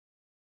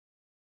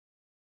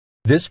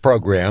This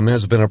program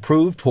has been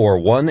approved for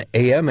 1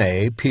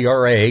 AMA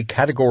PRA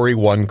Category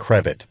 1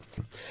 credit.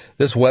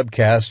 This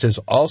webcast has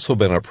also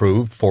been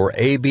approved for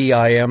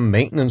ABIM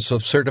Maintenance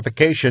of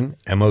Certification,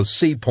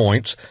 MOC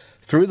points,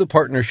 through the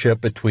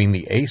partnership between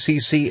the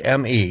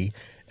ACCME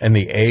and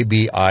the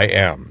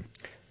ABIM.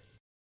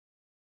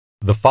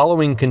 The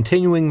following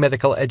continuing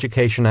medical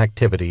education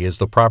activity is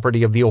the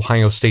property of The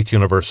Ohio State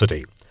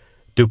University.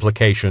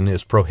 Duplication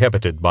is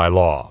prohibited by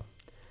law.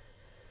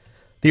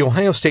 The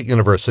Ohio State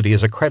University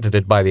is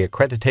accredited by the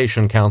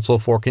Accreditation Council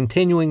for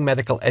Continuing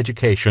Medical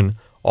Education,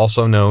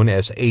 also known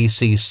as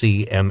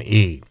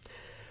ACCME.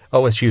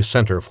 OSU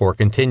Center for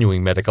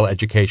Continuing Medical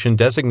Education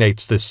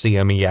designates this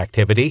CME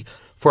activity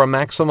for a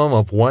maximum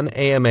of 1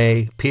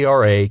 AMA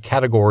PRA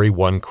Category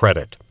 1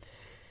 credit.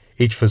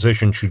 Each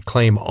physician should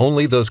claim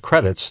only those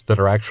credits that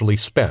are actually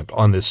spent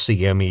on this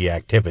CME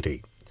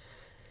activity.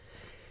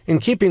 In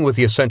keeping with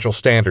the essential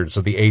standards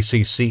of the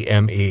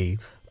ACCME,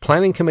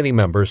 Planning Committee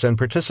members and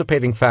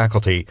participating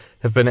faculty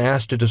have been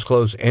asked to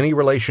disclose any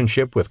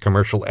relationship with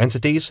commercial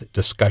entities,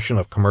 discussion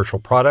of commercial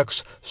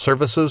products,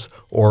 services,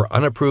 or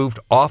unapproved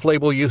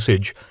off-label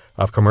usage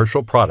of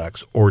commercial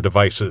products or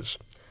devices.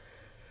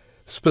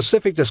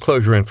 Specific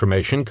disclosure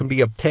information can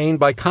be obtained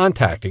by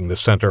contacting the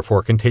Center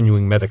for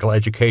Continuing Medical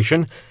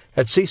Education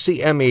at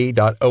ccme.osu.edu.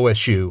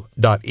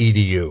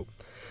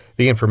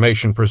 The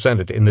information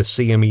presented in this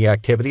CME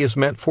activity is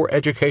meant for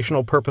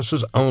educational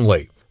purposes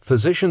only.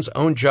 Physicians'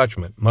 own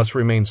judgment must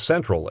remain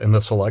central in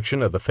the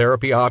selection of the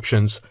therapy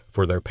options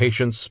for their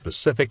patients'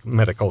 specific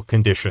medical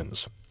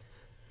conditions.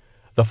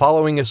 The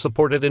following is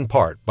supported in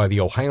part by the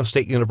Ohio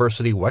State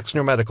University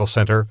Wexner Medical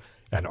Center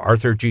and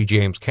Arthur G.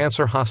 James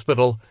Cancer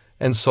Hospital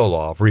and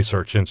Solov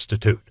Research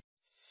Institute.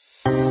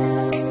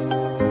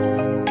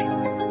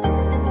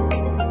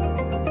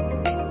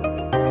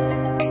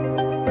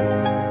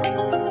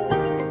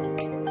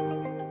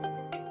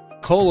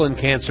 Colon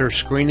cancer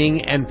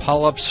screening and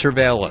polyp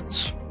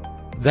surveillance.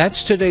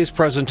 That's today's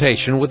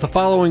presentation with the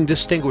following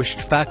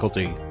distinguished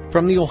faculty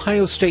from the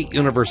Ohio State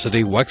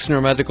University Wexner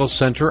Medical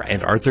Center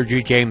and Arthur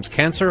G. James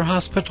Cancer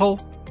Hospital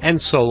and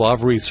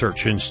Solov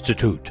Research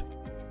Institute.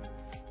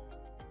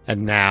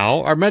 And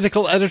now, our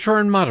medical editor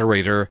and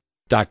moderator,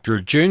 Dr.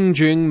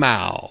 Jing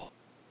Mao.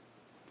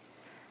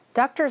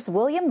 Doctors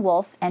William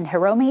Wolfe and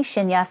Hiromi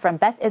Shinya from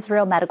Beth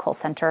Israel Medical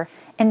Center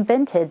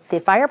invented the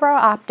fiber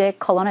optic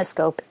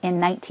colonoscope in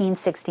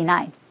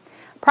 1969.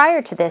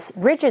 Prior to this,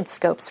 rigid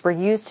scopes were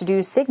used to do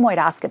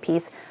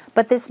sigmoidoscopies,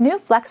 but this new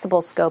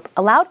flexible scope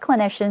allowed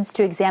clinicians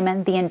to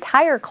examine the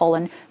entire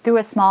colon through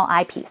a small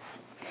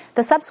eyepiece.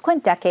 The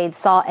subsequent decades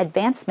saw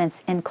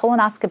advancements in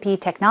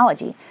colonoscopy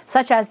technology,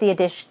 such as the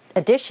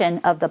addition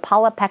of the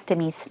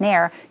polypectomy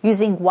snare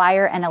using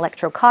wire and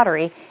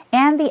electrocautery,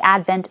 and the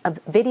advent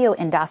of video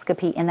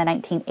endoscopy in the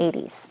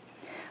 1980s.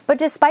 But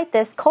despite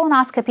this,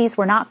 colonoscopies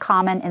were not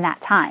common in that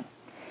time.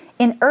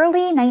 In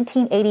early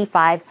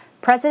 1985,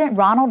 President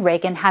Ronald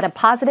Reagan had a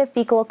positive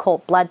fecal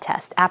occult blood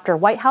test after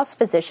White House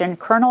physician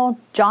Colonel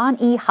John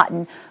E.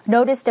 Hutton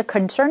noticed a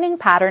concerning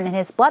pattern in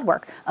his blood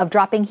work of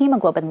dropping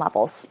hemoglobin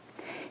levels.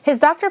 His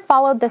doctor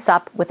followed this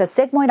up with a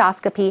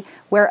sigmoidoscopy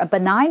where a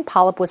benign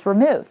polyp was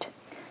removed.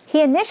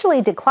 He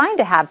initially declined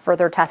to have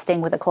further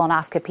testing with a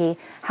colonoscopy.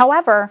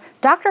 However,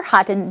 Dr.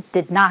 Hutton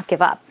did not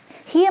give up.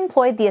 He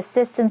employed the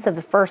assistance of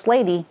the First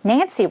Lady,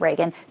 Nancy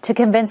Reagan, to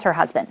convince her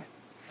husband.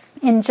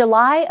 In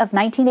July of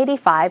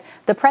 1985,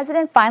 the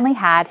president finally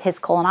had his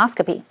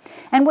colonoscopy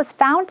and was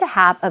found to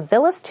have a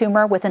villous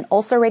tumor with an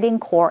ulcerating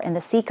core in the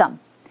cecum.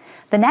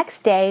 The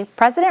next day,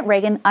 President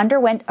Reagan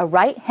underwent a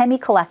right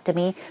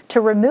hemicolectomy to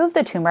remove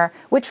the tumor,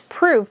 which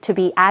proved to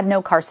be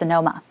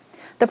adenocarcinoma.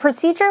 The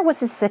procedure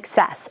was a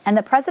success, and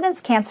the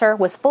president's cancer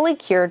was fully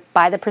cured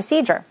by the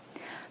procedure.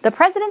 The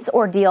president's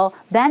ordeal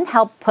then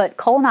helped put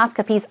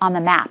colonoscopies on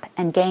the map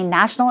and gain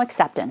national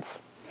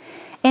acceptance.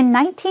 In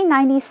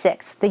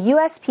 1996, the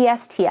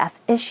USPSTF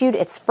issued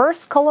its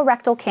first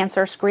colorectal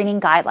cancer screening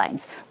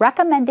guidelines,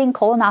 recommending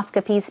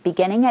colonoscopies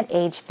beginning at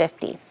age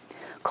 50.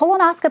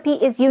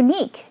 Colonoscopy is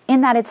unique in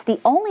that it's the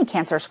only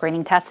cancer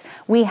screening test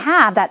we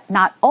have that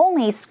not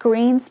only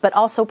screens but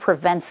also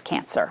prevents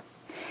cancer.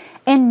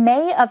 In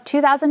May of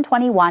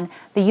 2021,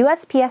 the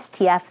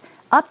USPSTF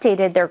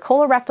updated their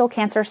colorectal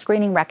cancer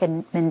screening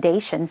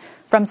recommendation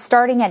from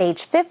starting at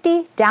age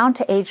 50 down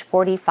to age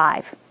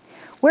 45.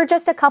 We're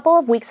just a couple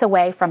of weeks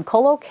away from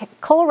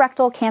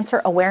Colorectal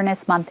Cancer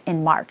Awareness Month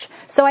in March,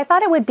 so I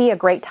thought it would be a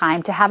great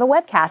time to have a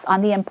webcast on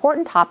the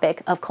important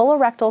topic of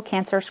colorectal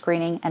cancer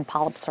screening and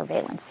polyp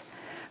surveillance.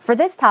 For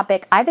this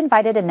topic, I've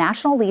invited a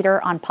national leader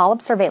on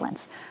polyp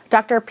surveillance.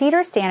 Dr.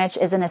 Peter Stanich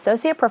is an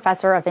associate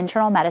professor of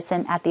internal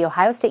medicine at The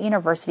Ohio State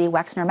University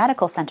Wexner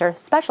Medical Center,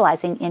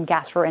 specializing in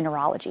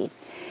gastroenterology.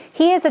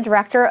 He is a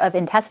director of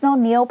intestinal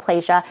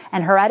neoplasia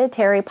and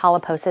hereditary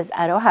polyposis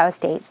at Ohio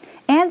State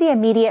and the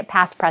immediate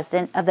past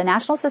president of the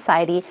National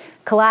Society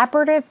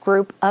Collaborative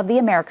Group of the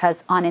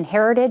Americas on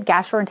Inherited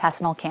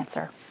Gastrointestinal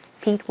Cancer.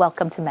 Pete,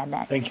 welcome to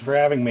MedNet. Thank you for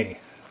having me.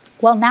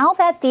 Well, now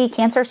that the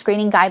cancer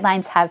screening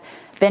guidelines have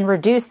been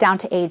reduced down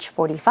to age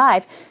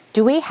 45,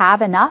 Do we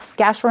have enough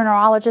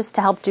gastroenterologists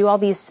to help do all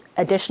these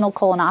additional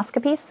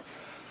colonoscopies?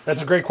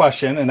 That's a great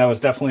question, and that was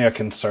definitely a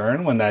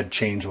concern when that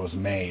change was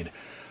made.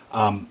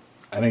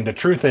 I think the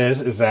truth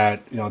is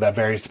that that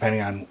varies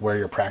depending on where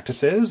your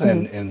practice is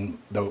and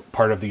the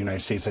part of the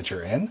United States that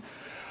you're in.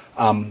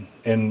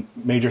 In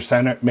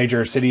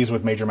major cities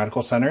with major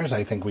medical centers,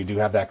 I think we do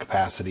have that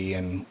capacity,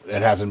 and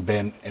it hasn't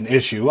been an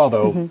issue.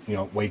 Although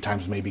wait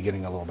times may be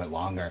getting a little bit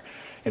longer.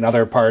 In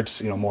other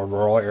parts, more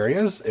rural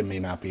areas, it may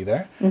not be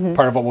there.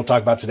 Part of what we'll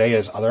talk about today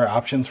is other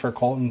options for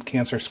colon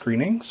cancer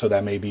screening. So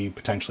that may be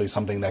potentially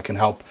something that can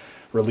help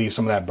relieve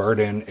some of that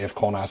burden if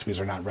colonoscopies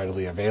are not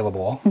readily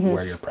available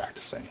where you're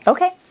practicing.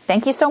 Okay,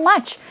 thank you so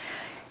much.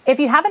 If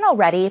you haven't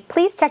already,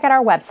 please check out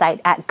our website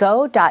at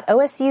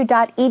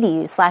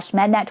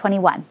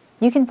go.osu.edu/mednet21.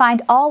 You can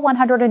find all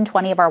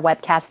 120 of our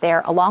webcasts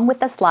there, along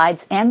with the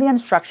slides and the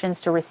instructions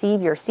to receive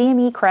your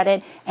CME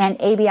credit and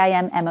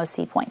ABIM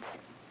MOC points.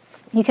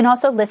 You can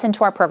also listen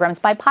to our programs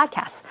by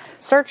podcast.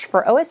 Search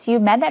for OSU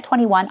MedNet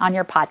 21 on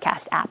your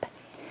podcast app.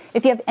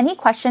 If you have any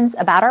questions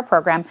about our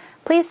program,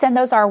 please send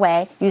those our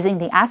way using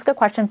the Ask a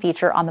Question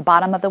feature on the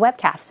bottom of the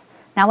webcast.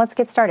 Now let's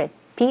get started.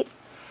 Pete?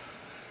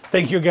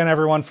 Thank you again,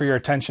 everyone, for your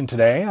attention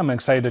today. I'm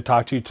excited to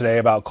talk to you today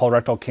about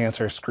colorectal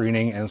cancer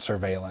screening and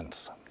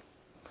surveillance.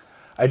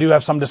 I do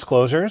have some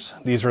disclosures.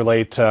 These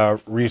relate to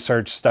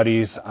research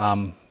studies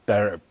that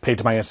are paid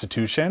to my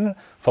institution,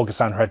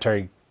 focused on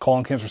hereditary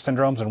colon cancer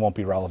syndromes, and won't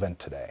be relevant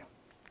today.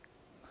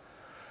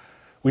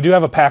 We do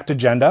have a packed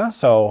agenda,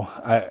 so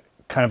I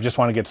kind of just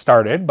want to get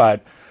started,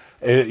 but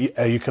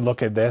you could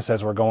look at this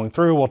as we're going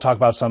through. We'll talk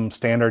about some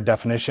standard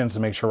definitions to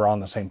make sure we're all on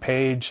the same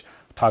page,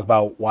 talk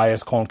about why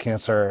is colon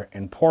cancer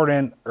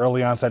important,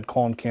 early onset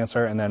colon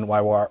cancer, and then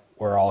why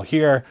we're all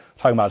here,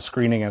 talking about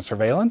screening and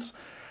surveillance,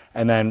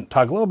 and then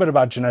talk a little bit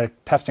about genetic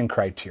testing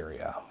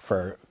criteria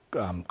for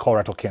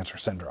colorectal cancer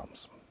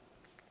syndromes.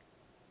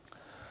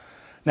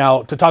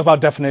 Now, to talk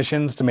about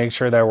definitions, to make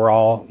sure that we're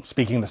all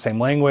speaking the same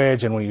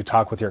language, and when you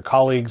talk with your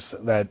colleagues,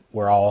 that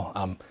we're all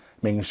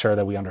making sure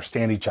that we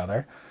understand each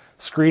other.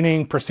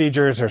 Screening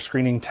procedures or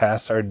screening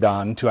tests are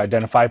done to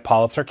identify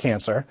polyps or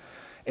cancer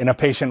in a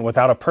patient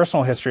without a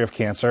personal history of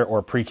cancer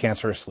or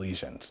precancerous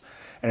lesions.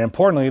 And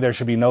importantly, there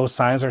should be no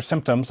signs or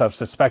symptoms of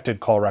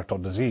suspected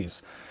colorectal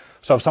disease.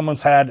 So if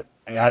someone's had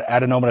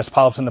adenomatous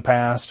polyps in the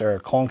past or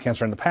colon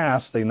cancer in the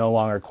past, they no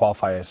longer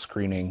qualify as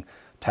screening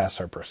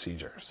tests or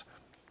procedures.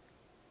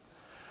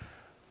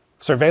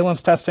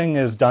 Surveillance testing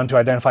is done to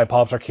identify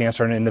polyps or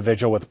cancer in an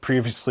individual with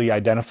previously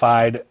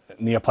identified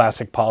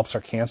neoplastic polyps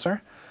or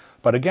cancer.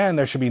 But again,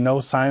 there should be no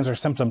signs or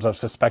symptoms of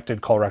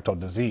suspected colorectal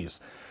disease.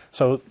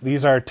 So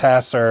these are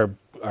tests or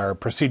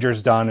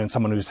procedures done in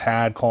someone who's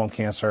had colon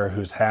cancer,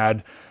 who's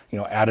had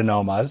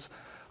adenomas,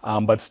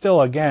 but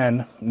still,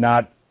 again,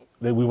 not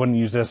that we wouldn't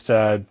use this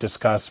to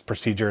discuss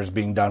procedures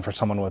being done for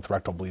someone with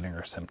rectal bleeding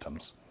or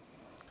symptoms.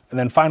 And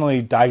then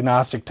finally,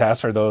 diagnostic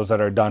tests are those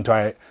that are done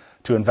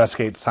to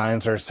investigate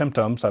signs or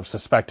symptoms of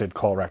suspected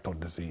colorectal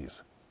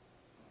disease.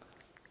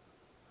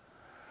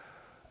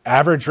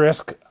 Average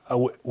risk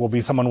will be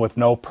someone with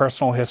no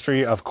personal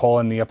history of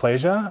colon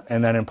neoplasia,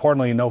 and then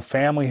importantly, no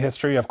family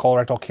history of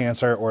colorectal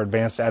cancer or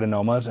advanced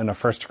adenomas in a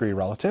first-degree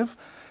relative.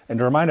 And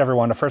to remind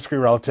everyone, a first-degree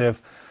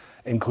relative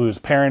includes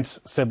parents,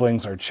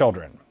 siblings, or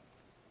children.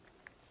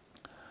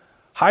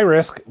 High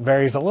risk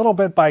varies a little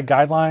bit by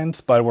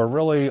guidelines, but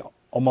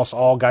almost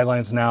all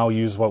guidelines now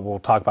use what we'll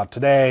talk about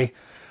today.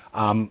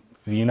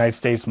 The United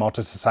States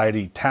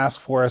Multi-Society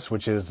Task Force,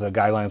 which is the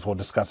guidelines we'll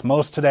discuss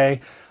most today,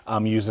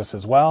 use this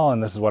as well,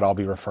 and this is what I'll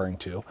be referring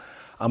to.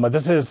 But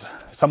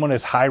someone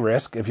is high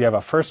risk if you have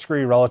a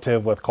first-degree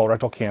relative with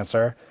colorectal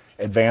cancer,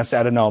 advanced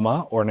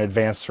adenoma, or an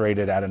advanced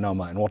serrated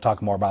adenoma, and we'll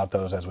talk more about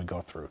those as we go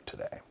through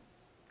today.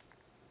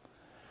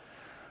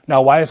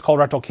 Now, why is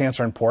colorectal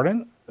cancer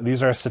important?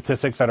 These are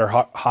statistics that are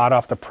hot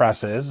off the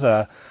presses.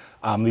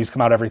 These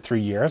come out every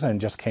 3 years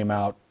and just came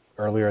out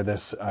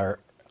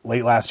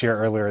late last year,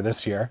 earlier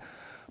this year.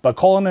 But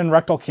colon and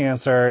rectal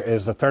cancer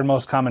is the third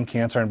most common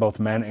cancer in both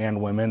men and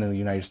women in the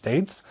United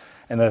States,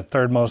 and the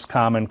third most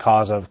common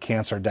cause of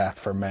cancer death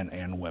for men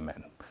and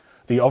women.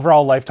 The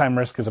overall lifetime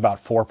risk is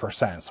about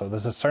 4%. So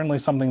this is certainly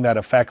something that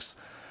affects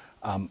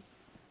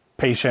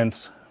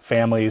patients,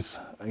 families.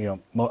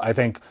 I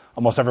think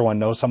almost everyone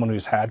knows someone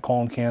who's had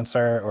colon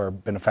cancer or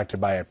been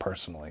affected by it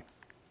personally.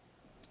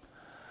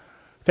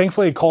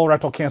 Thankfully,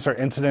 colorectal cancer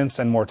incidence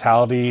and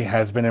mortality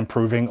has been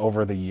improving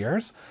over the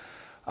years.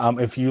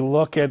 If you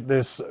look at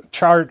this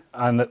chart,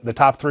 on the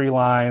top 3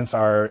 lines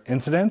are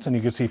incidence, and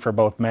you can see for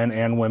both men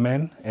and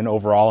women, and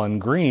overall in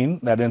green,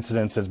 that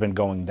incidence has been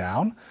going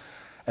down.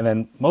 And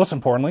then most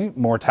importantly,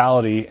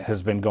 mortality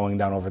has been going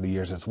down over the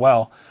years as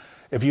well.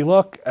 If you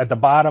look at the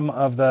bottom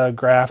of the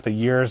graph, the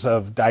years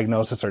of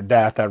diagnosis or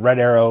death, that red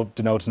arrow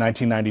denotes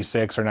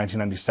 1996 or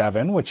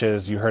 1997, which,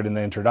 as you heard in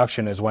the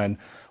introduction, is when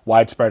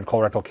widespread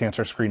colorectal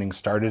cancer screening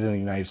started in the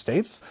United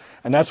States.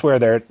 And that's where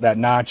that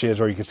notch is,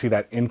 where you can see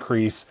that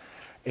increase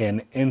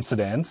in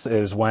incidence,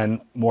 is when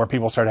more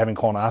people started having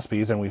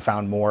colonoscopies and we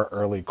found more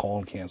early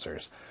colon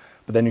cancers.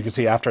 But then you can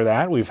see after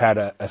that, we've had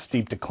a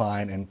steep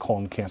decline in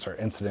colon cancer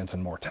incidence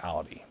and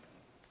mortality.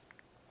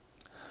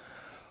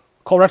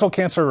 Colorectal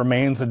cancer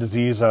remains a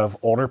disease of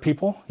older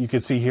people. You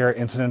can see here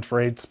incidence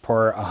rates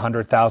per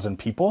 100,000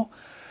 people.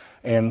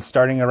 And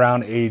starting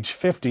around age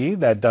 50,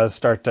 that does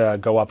start to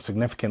go up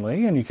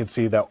significantly. And you can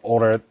see that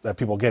older that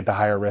people get, the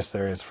higher risk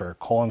there is for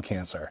colon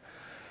cancer.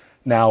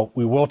 Now,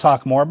 we will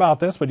talk more about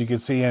this, but you can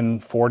see in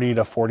 40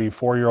 to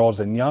 44-year-olds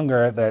and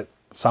younger that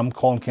some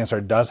colon cancer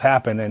does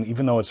happen. And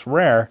even though it's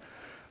rare,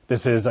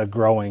 this is a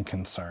growing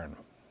concern.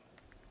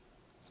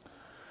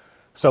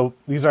 So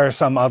these are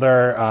some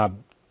other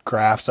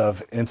graphs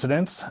of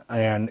incidence.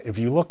 And if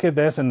you look at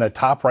this in the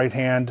top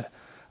right-hand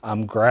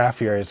graph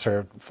here is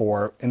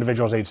for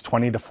individuals aged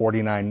 20 to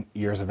 49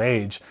 years of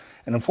age.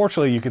 And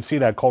unfortunately, you can see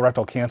that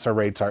colorectal cancer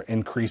rates are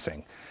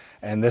increasing.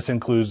 And this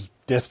includes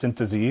distant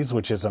disease,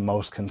 which is the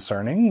most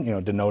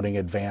concerning, denoting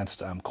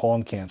advanced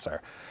colon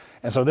cancer.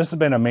 And so this has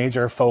been a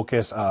major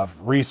focus of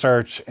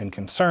research and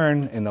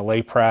concern in the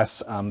lay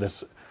press.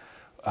 This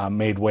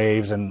made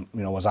waves and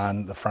was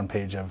on the front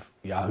page of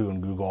Yahoo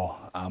and Google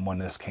when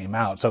this came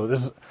out. So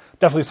this is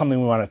definitely something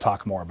we want to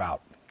talk more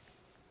about.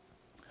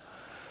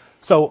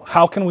 So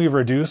how can we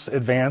reduce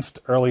advanced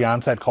early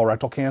onset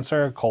colorectal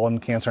cancer, colon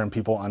cancer in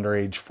people under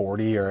age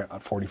 40 or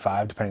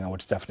 45, depending on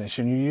which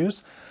definition you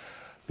use?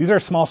 These are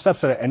small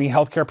steps that any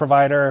healthcare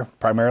provider,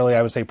 primarily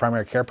I would say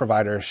primary care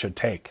providers, should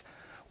take.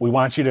 We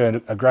want you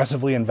to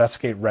aggressively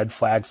investigate red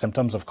flag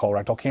symptoms of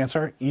colorectal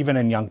cancer, even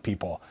in young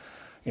people.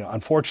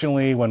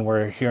 Unfortunately, when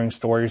we're hearing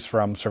stories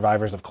from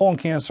survivors of colon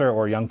cancer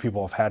or young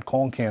people who have had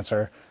colon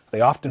cancer,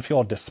 they often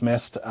feel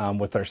dismissed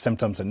with their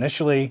symptoms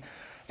initially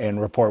and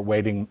report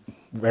waiting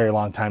a very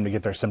long time to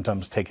get their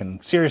symptoms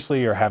taken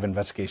seriously or have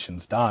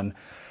investigations done.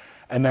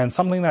 And then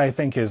something that I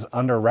think is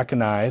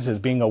under-recognized is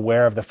being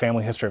aware of the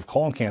family history of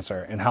colon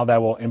cancer and how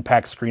that will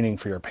impact screening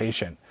for your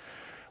patient.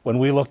 When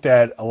we looked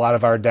at a lot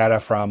of our data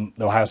from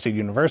the Ohio State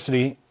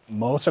University,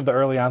 most of the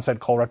early onset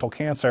colorectal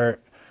cancer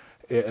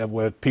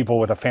with people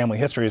with a family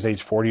history is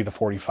age 40 to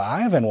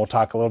 45, and we'll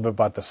talk a little bit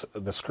about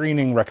the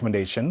screening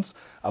recommendations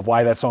of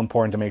why that's so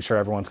important to make sure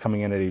everyone's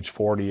coming in at age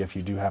 40 if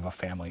you do have a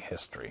family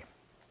history.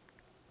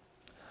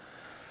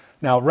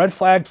 Now, red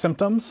flag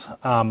symptoms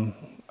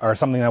are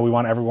something that we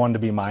want everyone to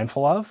be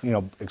mindful of,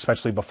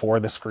 especially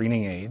before the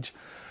screening age.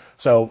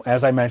 So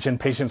as I mentioned,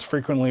 patients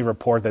frequently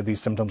report that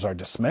these symptoms are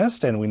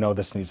dismissed, and we know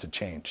this needs to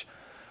change.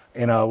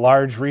 In a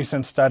large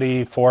recent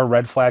study, 4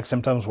 red flag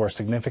symptoms were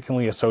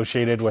significantly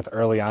associated with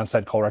early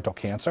onset colorectal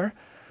cancer.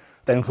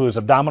 That includes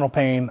abdominal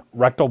pain,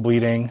 rectal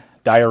bleeding,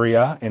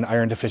 diarrhea, and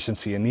iron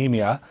deficiency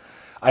anemia.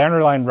 I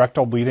underline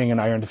rectal bleeding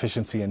and iron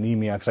deficiency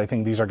anemia because I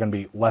think these are going to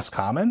be less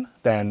common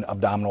than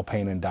abdominal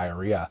pain and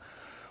diarrhea.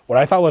 What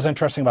I thought was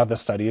interesting about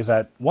this study is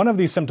that one of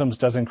these symptoms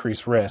does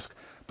increase risk,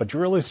 but you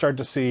really start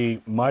to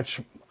see much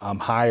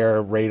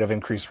higher rate of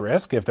increased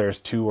risk if there's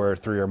 2 or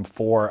 3 or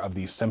 4 of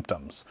these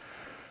symptoms.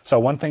 So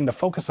one thing to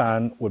focus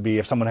on would be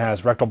if someone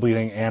has rectal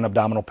bleeding and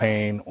abdominal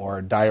pain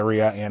or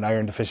diarrhea and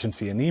iron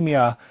deficiency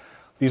anemia,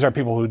 these are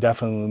people who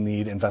definitely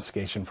need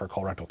investigation for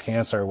colorectal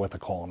cancer with a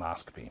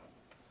colonoscopy.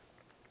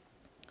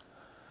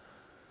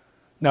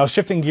 Now,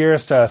 shifting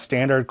gears to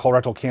standard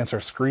colorectal cancer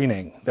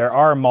screening, there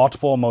are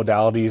multiple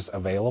modalities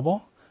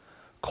available.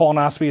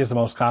 Colonoscopy is the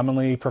most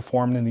commonly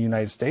performed in the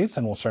United States,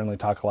 and we'll certainly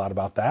talk a lot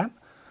about that.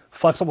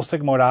 Flexible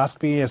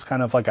sigmoidoscopy is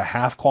kind of like a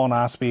half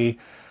colonoscopy.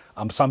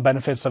 Some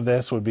benefits of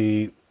this would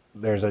be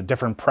there's a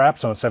different prep,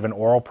 so instead of an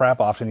oral prep,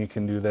 often you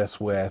can do this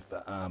with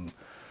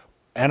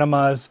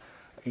enemas.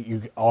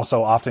 You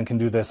also often can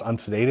do this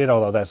unsedated,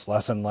 although that's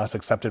less and less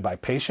accepted by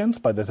patients,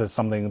 but this is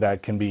something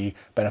that can be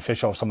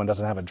beneficial if someone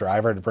doesn't have a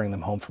driver to bring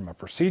them home from a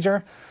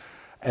procedure.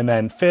 And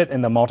then FIT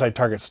and the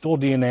multi-target stool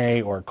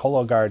DNA or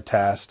Cologuard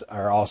test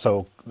are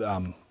also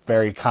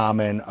very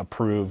common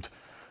approved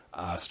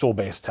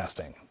stool-based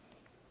testing.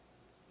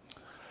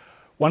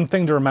 One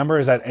thing to remember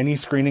is that any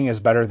screening is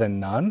better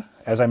than none.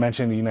 As I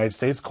mentioned, in the United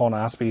States,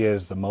 colonoscopy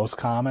is the most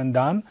common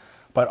done,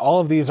 but all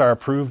of these are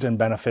approved and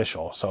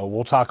beneficial. So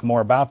we'll talk more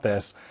about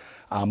this.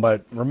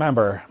 But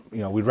remember,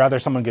 we'd rather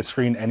someone get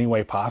screened any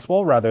way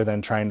possible rather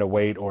than trying to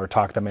wait or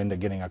talk them into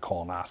getting a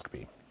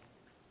colonoscopy.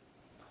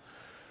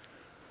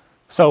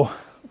 So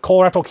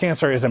colorectal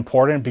cancer is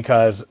important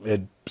because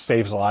it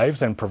saves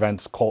lives and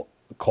prevents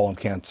colon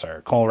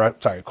cancer.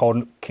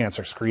 Colon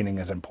cancer screening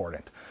is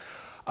important.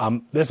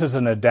 This is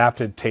an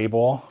adapted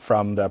table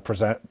from the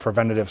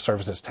Preventative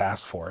Services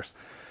Task Force.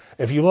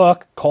 If you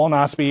look,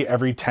 colonoscopy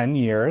every 10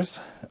 years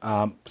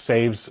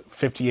saves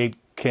 58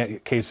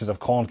 cases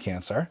of colon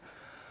cancer,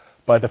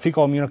 but the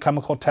fecal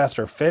immunochemical test,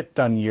 or FIT,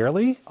 done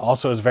yearly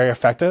also is very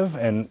effective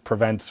and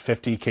prevents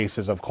 50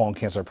 cases of colon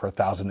cancer per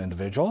 1,000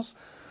 individuals.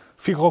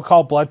 Fecal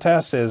occult blood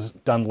test is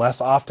done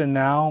less often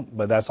now,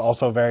 but that's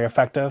also very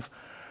effective.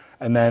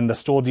 And then the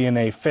stool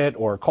DNA FIT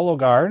or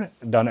Cologuard,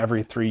 done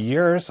every 3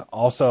 years,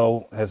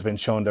 also has been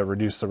shown to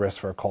reduce the risk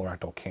for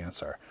colorectal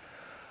cancer.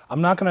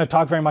 I'm not going to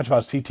talk very much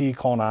about CT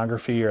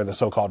colonography or the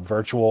so-called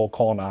virtual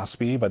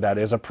colonoscopy, but that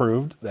is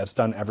approved. That's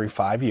done every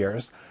 5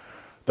 years.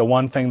 The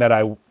one thing that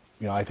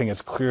I think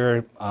is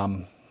clear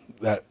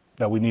that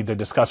we need to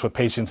discuss with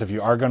patients if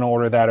you are going to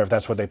order that or if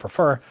that's what they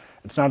prefer.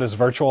 It's not as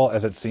virtual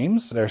as it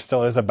seems. There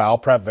still is a bowel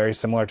prep very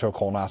similar to a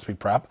colonoscopy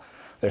prep.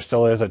 There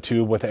still is a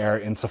tube with air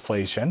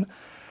insufflation,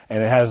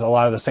 and it has a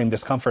lot of the same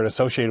discomfort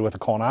associated with a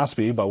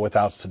colonoscopy, but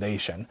without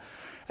sedation.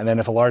 And then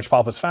if a large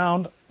polyp is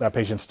found, that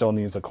patient still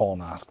needs a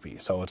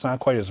colonoscopy. So it's not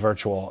quite as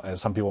virtual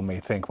as some people may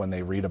think when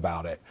they read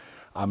about it.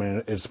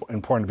 And it's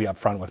important to be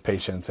upfront with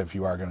patients if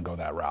you are going to go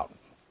that route.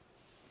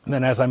 And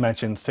then, as I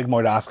mentioned,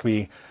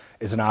 sigmoidoscopy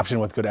is an option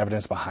with good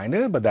evidence behind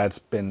it, but that's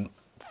been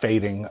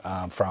fading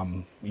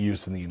from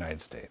use in the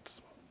United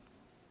States.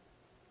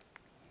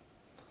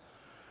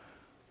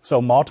 So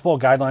multiple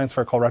guidelines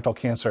for colorectal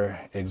cancer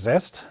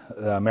exist.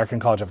 The American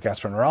College of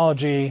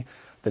Gastroenterology,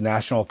 the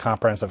National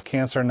Comprehensive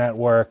Cancer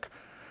Network,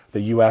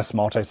 the U.S.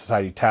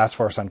 Multi-Society Task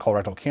Force on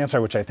Colorectal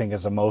Cancer, which I think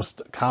is the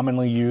most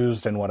commonly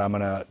used and what I'm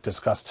going to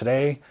discuss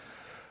today,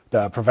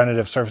 the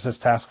Preventative Services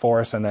Task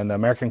Force, and then the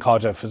American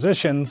College of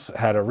Physicians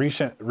had a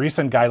recent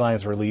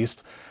guidelines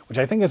released, which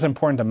I think is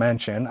important to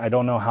mention. I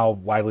don't know how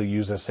widely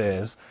used this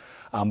is,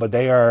 but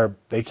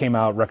they came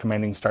out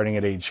recommending starting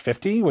at age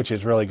 50, which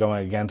is really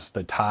going against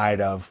the tide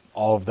of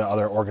all of the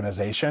other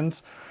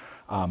organizations,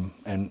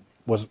 and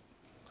was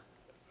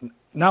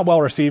not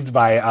well received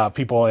by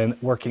people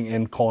working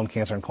in colon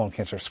cancer and colon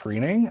cancer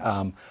screening,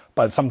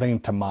 but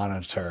something to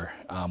monitor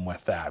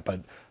with that.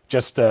 But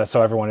just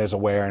so everyone is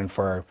aware and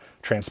for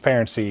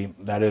transparency,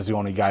 that is the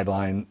only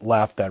guideline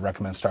left that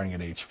recommends starting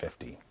at age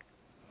 50.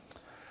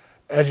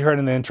 As you heard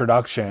in the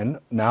introduction,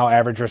 now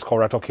average risk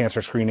colorectal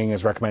cancer screening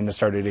is recommended to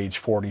start at age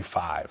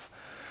 45.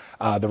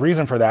 The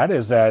reason for that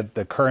is that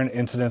the current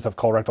incidence of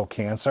colorectal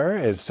cancer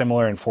is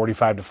similar in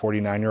 45 to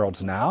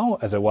 49-year-olds now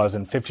as it was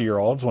in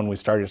 50-year-olds when we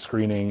started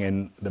screening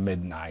in the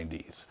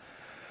mid-90s.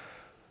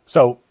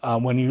 So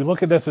when you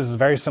look at this, this is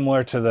very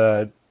similar to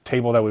the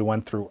table that we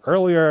went through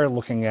earlier,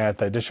 looking at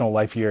the additional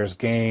life years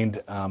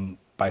gained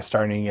by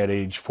starting at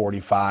age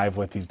 45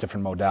 with these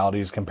different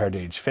modalities compared to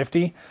age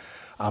 50.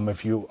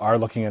 If you are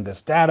looking at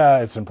this data,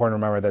 it's important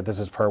to remember that this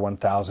is per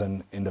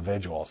 1,000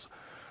 individuals.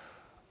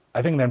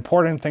 I think the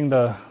important thing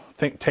to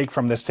take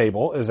from this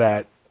table is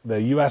that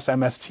the US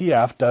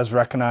MSTF does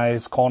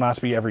recognize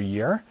colonoscopy every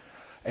year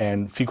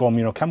and fecal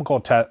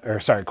immunochemical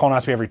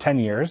colonoscopy every 10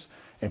 years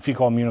and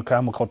fecal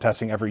immunochemical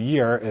testing every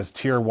year is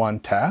tier 1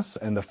 tests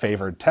and the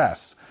favored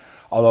tests,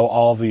 although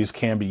all of these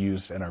can be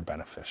used and are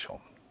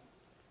beneficial.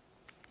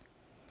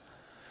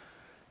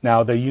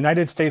 Now, the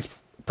United States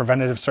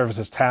Preventative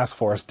Services Task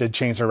Force did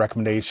change their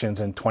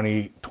recommendations in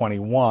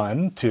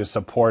 2021 to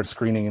support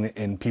screening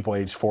in people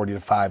aged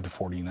 45 to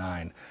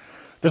 49.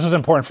 This was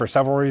important for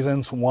several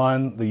reasons.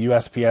 One, the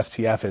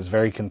USPSTF is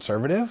very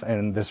conservative,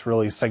 and this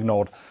really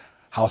signaled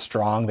how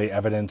strong the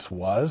evidence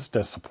was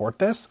to support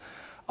this.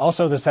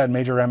 Also, this had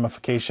major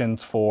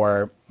ramifications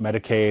for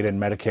Medicaid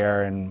and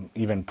Medicare and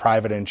even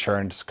private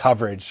insurance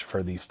coverage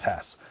for these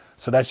tests.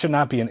 So that should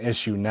not be an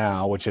issue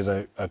now, which is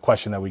a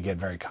question that we get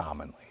very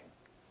commonly.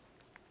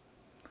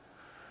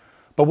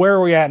 But where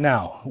are we at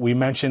now? We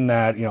mentioned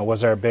that,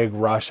 was there a big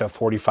rush of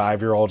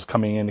 45-year-olds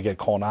coming in to get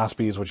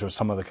colonoscopies, which was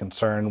some of the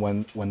concern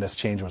when this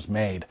change was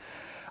made.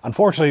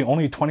 Unfortunately,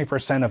 only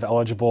 20% of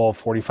eligible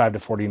 45 to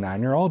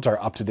 49-year-olds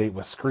are up to date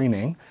with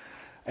screening,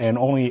 and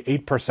only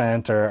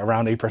 8% or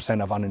around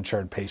 8% of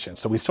uninsured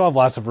patients. So we still have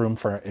lots of room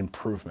for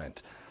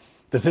improvement.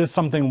 This is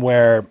something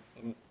where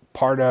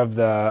part of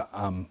the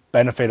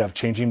benefit of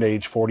changing to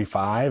age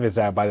 45 is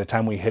that by the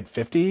time we hit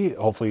 50,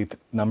 hopefully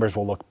numbers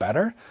will look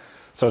better.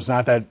 So it's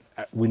not that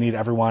we need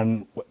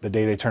everyone the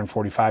day they turn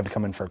 45 to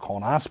come in for a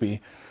colonoscopy,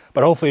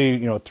 but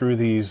hopefully, through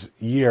these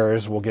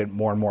years, we'll get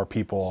more and more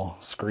people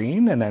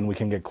screened, and then we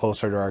can get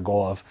closer to our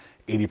goal of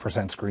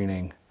 80%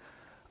 screening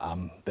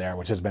there,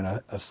 which has been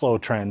a slow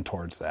trend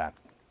towards that.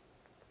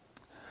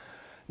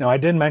 Now, I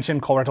did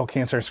mention colorectal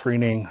cancer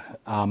screening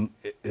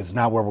is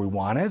not where we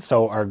want it.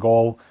 So our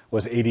goal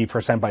was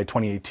 80% by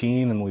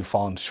 2018, and we've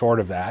fallen short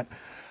of that.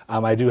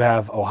 I do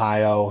have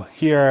Ohio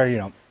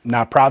here,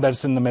 not proud that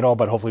it's in the middle,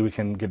 but hopefully we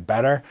can get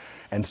better.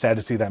 And sad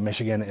to see that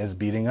Michigan is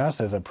beating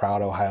us as a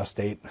proud Ohio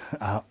State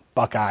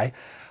Buckeye.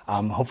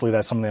 Hopefully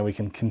that's something that we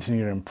can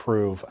continue to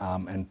improve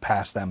and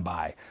pass them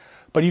by.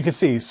 But you can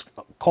see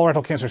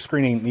colorectal cancer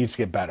screening needs to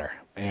get better,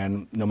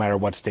 and no matter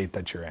what state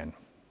that you're in.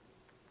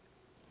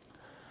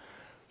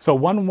 So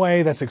one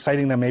way that's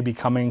exciting that may be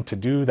coming to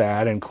do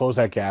that and close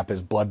that gap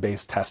is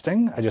blood-based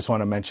testing. I just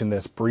want to mention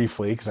this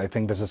briefly because I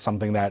think this is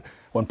something that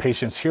when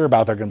patients hear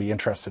about, they're going to be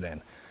interested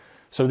in.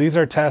 So these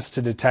are tests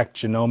to detect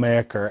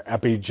genomic or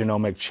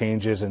epigenomic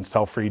changes in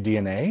cell-free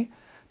DNA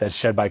that's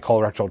shed by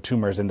colorectal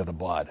tumors into the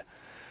blood.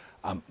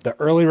 The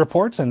early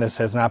reports, and this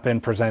has not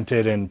been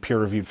presented in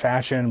peer-reviewed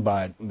fashion,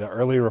 but the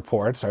early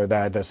reports are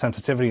that the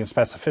sensitivity and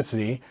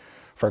specificity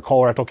for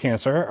colorectal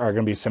cancer are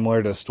going to be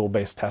similar to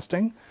stool-based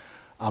testing.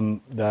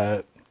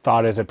 The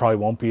thought is it probably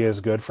won't be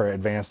as good for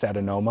advanced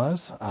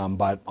adenomas,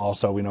 but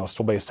also we know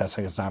stool-based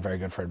testing is not very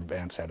good for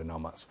advanced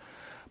adenomas.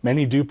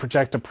 Many do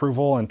project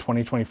approval in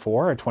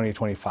 2024 or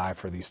 2025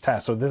 for these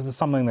tests. So this is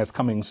something that's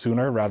coming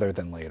sooner rather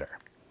than later.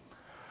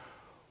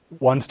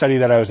 One study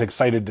that I was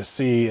excited to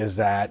see is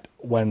that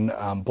when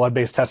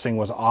blood-based testing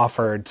was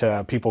offered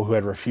to people who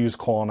had refused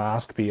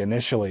colonoscopy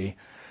initially,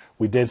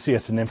 we did see a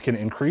significant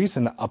increase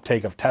in the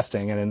uptake of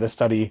testing. And in this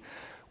study,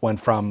 went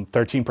from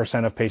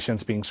 13% of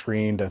patients being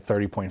screened to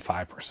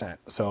 30.5%.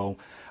 So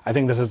I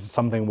think this is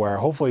something where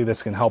hopefully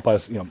this can help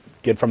us,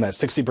 get from that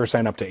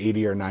 60% up to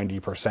 80 or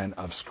 90%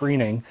 of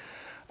screening.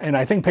 And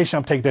I think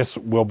patient uptake this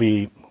will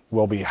be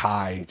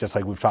high, just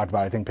like we've talked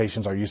about. I think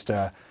patients are used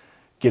to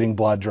getting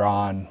blood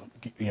drawn,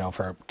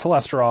 for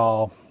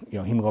cholesterol,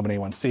 hemoglobin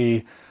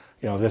A1C.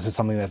 This is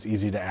something that's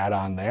easy to add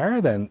on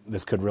there, then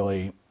this could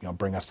really,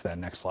 bring us to that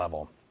next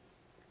level.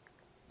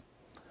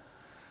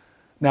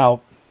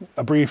 Now,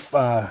 a brief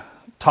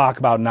talk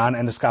about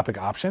non-endoscopic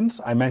options.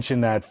 I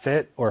mentioned that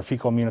FIT, or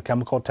fecal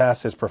immunochemical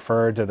test, is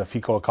preferred to the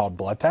fecal occult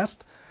blood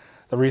test.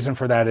 The reason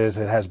for that is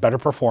it has better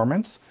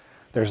performance.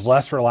 There's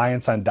less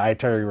reliance on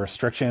dietary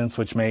restrictions,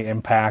 which may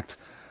impact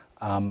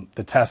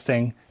the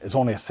testing. It's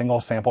only a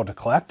single sample to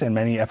collect, and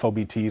many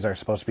FOBTs are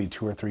supposed to be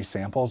 2 or 3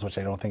 samples, which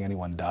I don't think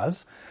anyone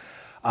does.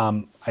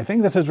 I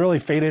think this has really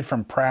faded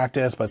from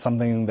practice, but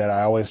something that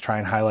I always try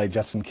and highlight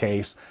just in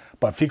case.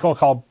 But fecal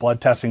occult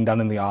blood testing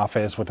done in the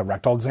office with a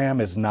rectal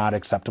exam is not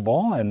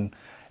acceptable and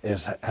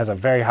has a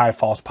very high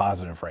false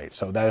positive rate.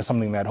 So that is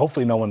something that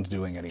hopefully no one's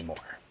doing anymore.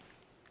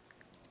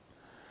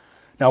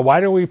 Now,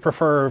 why do we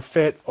prefer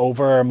FIT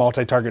over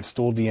multi-target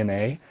stool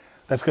DNA?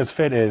 That's because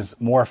FIT is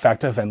more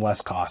effective and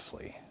less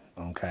costly.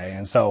 Okay,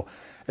 and so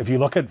if you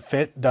look at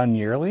FIT done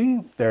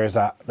yearly, there's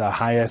the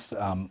highest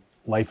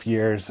life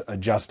years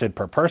adjusted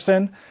per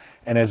person,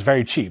 and it's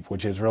very cheap,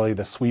 which is really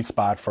the sweet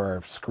spot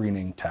for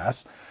screening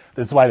tests.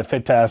 This is why the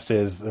FIT test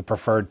is the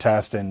preferred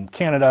test in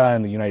Canada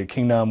and the United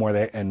Kingdom, where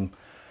they in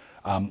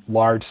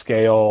large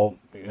scale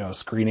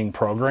screening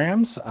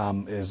programs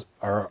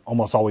are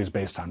almost always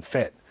based on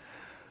FIT.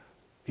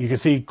 You can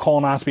see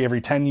colonoscopy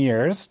every 10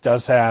 years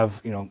does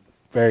have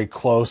very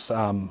close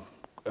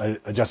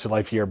adjusted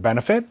life year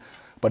benefit,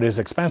 but it is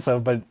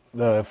expensive. But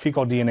the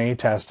fecal DNA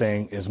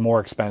testing is more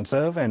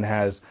expensive and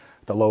has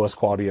the lowest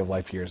quality of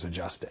life years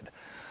adjusted.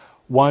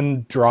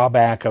 One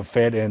drawback of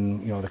FIT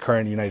in the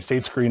current United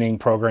States screening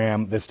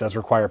program, this does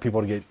require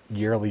people to get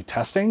yearly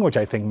testing, which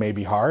I think may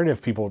be hard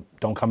if people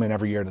don't come in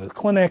every year to the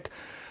clinic,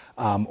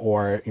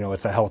 or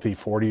it's a healthy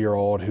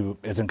 40-year-old who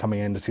isn't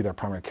coming in to see their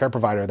primary care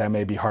provider. That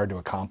may be hard to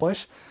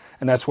accomplish.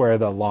 And that's where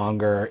the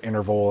longer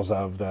intervals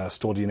of the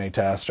stool DNA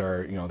test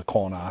or the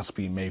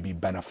colonoscopy may be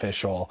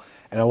beneficial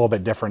and a little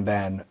bit different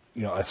than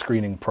a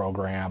screening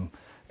program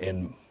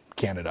in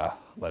Canada,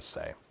 let's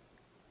say.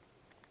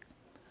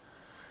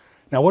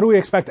 Now, what do we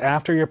expect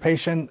after your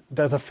patient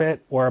does a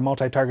FIT or a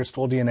multi-target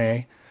stool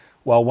DNA?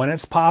 Well, when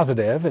it's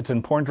positive, it's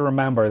important to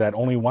remember that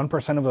only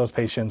 1% of those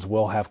patients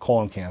will have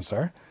colon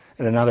cancer,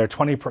 and another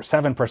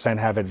 27%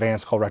 have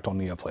advanced colorectal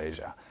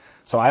neoplasia.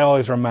 So I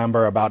always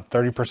remember about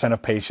 30%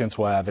 of patients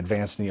will have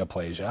advanced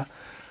neoplasia.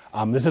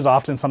 This is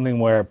often something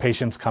where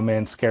patients come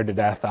in scared to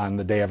death on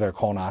the day of their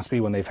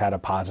colonoscopy when they've had a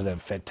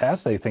positive FIT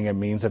test. They think it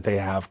means that they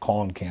have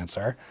colon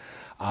cancer.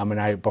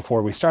 And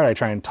before we start, I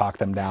try and talk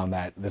them down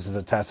that this is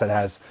a test that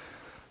has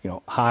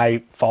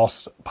high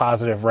false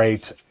positive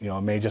rate.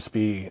 It may just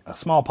be a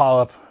small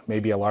polyp,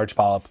 maybe a large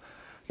polyp.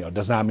 It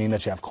does not mean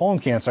that you have colon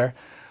cancer.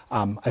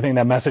 I think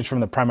that message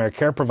from the primary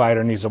care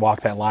provider needs to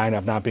walk that line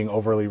of not being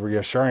overly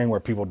reassuring where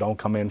people don't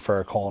come in for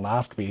a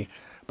colonoscopy,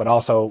 but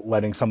also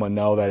letting someone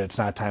know that it's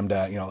not time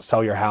to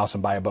sell your house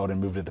and buy a boat and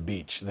move to the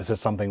beach. This is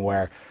something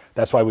where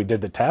that's why we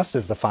did the test,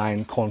 is to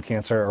find colon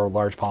cancer or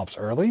large polyps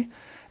early.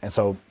 And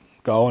so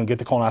go and get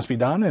the colonoscopy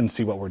done and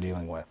see what we're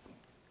dealing with.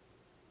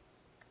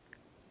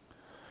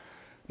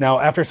 Now,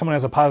 after someone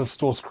has a positive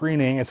stool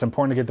screening, it's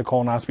important to get the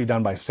colonoscopy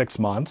done by 6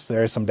 months.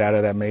 There is some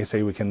data that may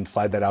say we can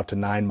slide that out to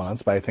 9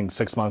 months, but I think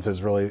 6 months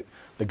is really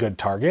the good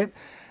target.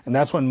 And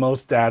that's when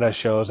most data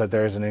shows that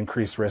there is an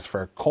increased risk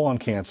for colon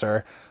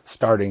cancer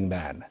starting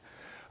then.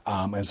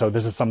 And so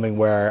this is something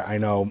where I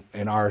know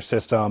in our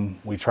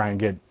system, we try and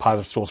get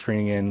positive stool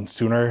screening in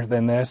sooner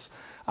than this.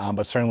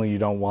 But certainly you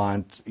don't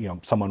want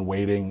someone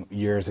waiting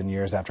years and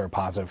years after a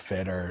positive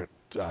FIT or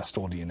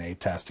stool DNA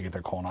test to get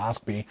their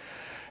colonoscopy.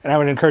 And I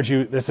would encourage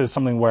you, this is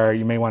something where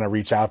you may want to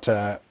reach out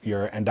to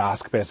your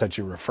endoscopist that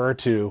you refer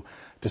to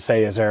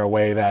say, is there a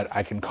way that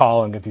I can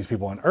call and get these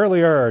people in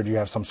earlier, or do you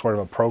have some sort of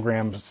a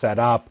program set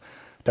up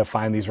to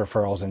find these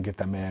referrals and get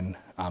them in,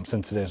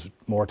 since it is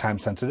more time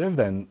sensitive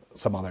than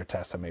some other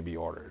tests that may be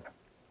ordered.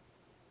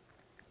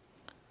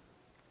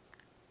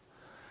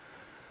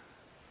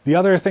 The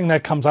other thing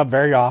that comes up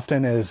very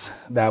often is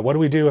that what do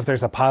we do if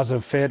there's a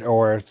positive FIT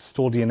or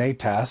stool DNA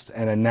test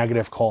and a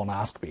negative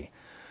colonoscopy?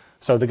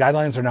 So the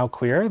guidelines are now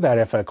clear that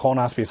if a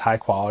colonoscopy is high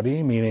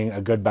quality, meaning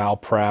a good bowel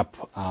prep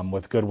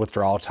with good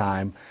withdrawal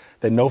time,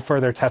 then no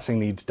further testing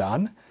needs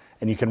done,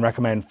 and you can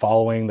recommend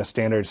following the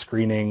standard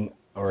screening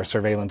or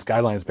surveillance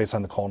guidelines based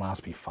on the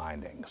colonoscopy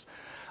findings.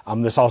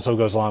 This also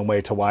goes a long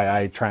way to why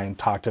I try and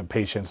talk to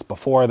patients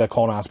before the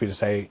colonoscopy to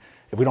say,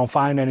 if we don't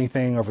find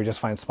anything or if we just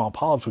find small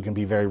polyps, we can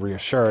be very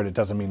reassured. It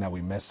doesn't mean that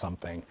we missed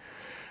something.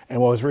 And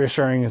what was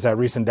reassuring is that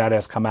recent data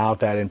has come out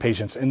that in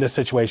patients in this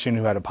situation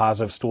who had a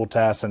positive stool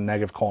test and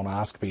negative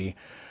colonoscopy,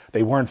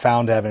 they weren't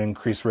found to have an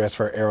increased risk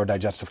for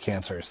aerodigestive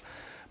cancers.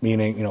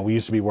 Meaning, we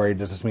used to be worried,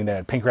 does this mean they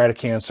had pancreatic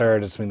cancer?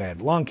 Does this mean they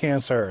had lung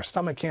cancer or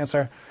stomach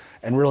cancer?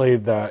 And really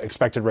the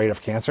expected rate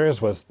of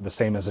cancers was the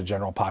same as the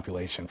general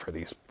population for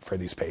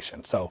these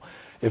patients. So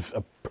if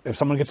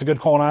someone gets a good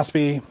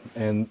colonoscopy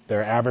and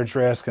their average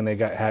risk and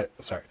if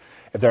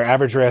their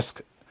average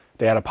risk,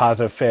 they had a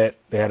positive fit,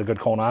 they had a good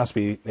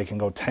colonoscopy, they can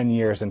go 10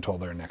 years until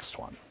their next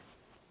one.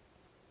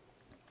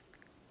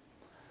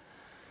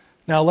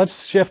 Now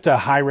let's shift to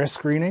high-risk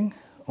screening,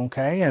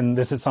 okay? And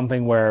this is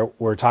something where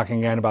we're talking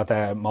again about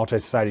the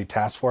Multi-Society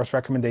Task Force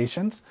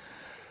recommendations.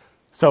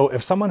 So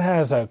if someone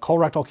has a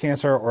colorectal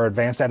cancer or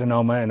advanced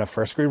adenoma in a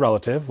first-degree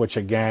relative, which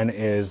again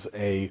is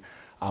a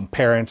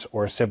parent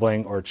or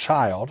sibling or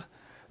child,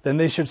 then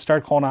they should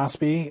start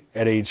colonoscopy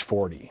at age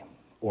 40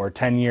 or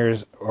 10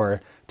 years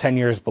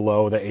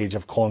below the age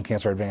of colon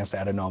cancer advanced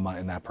adenoma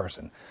in that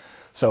person.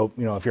 So,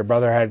 if your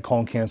brother had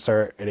colon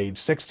cancer at age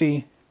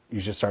 60, you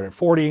should start at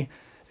 40.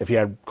 If you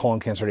had colon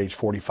cancer at age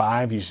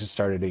 45, you should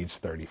start at age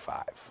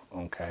 35,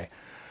 okay?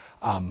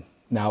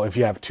 Now, if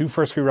you have two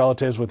first-degree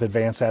relatives with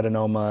advanced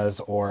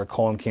adenomas or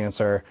colon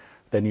cancer,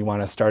 then you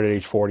want to start at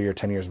age 40 or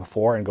 10 years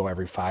before and go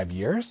every 5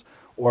 years.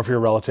 Or if your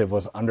relative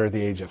was under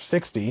the age of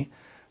 60,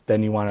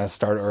 then you want to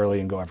start early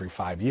and go every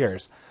 5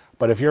 years.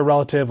 But if your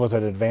relative was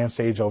at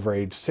advanced age over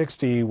age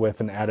 60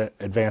 with an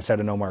advanced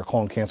adenoma or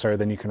colon cancer,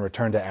 then you can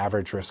return to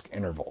average risk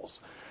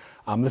intervals.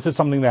 This is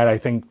something that I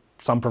think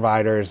some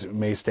providers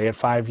may stay at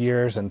 5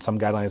 years, and some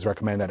guidelines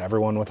recommend that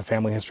everyone with a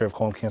family history of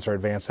colon cancer,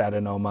 advanced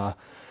adenoma,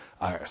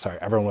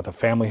 everyone with a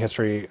family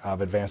history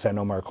of advanced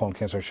adenoma or colon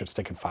cancer should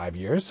stick at 5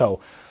 years. So,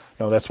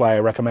 that's why I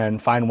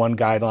recommend find one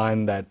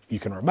guideline that you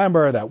can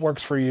remember that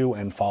works for you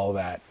and follow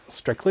that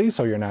strictly,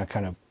 so you're not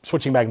kind of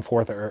switching back and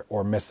forth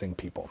or missing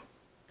people.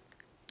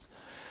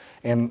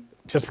 And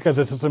just because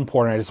this is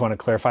important, I just want to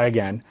clarify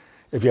again.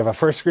 If you have a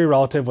first-degree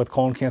relative with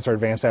colon cancer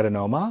advanced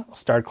adenoma,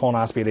 start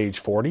colonoscopy at age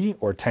 40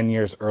 or 10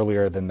 years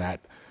earlier than that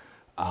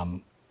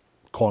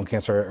colon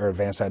cancer or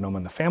advanced adenoma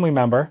in the family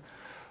member.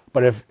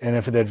 But if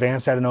the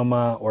advanced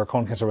adenoma or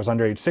colon cancer was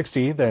under age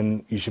 60,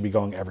 then you should be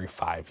going every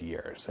 5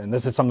 years. And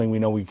this is something we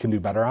know we can do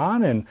better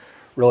on and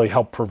really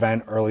help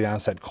prevent early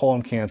onset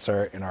colon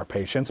cancer in our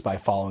patients by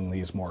following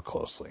these more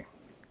closely.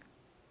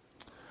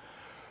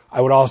 I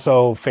would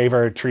also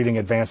favor treating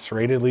advanced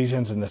serrated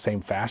lesions in the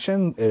same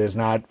fashion. It is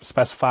not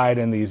specified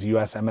in these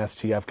US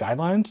MSTF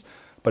guidelines,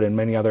 but in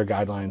many other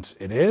guidelines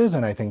it is,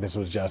 and I think this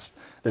is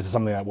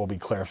something that will be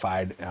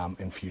clarified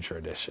in future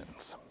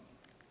editions.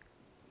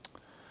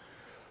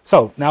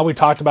 So now we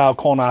talked about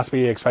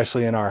colonoscopy,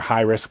 especially in our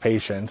high-risk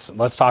patients.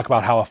 Let's talk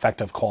about how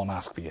effective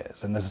colonoscopy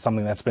is, and this is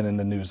something that's been in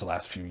the news the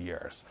last few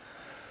years.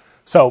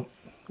 So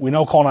we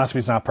know colonoscopy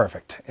is not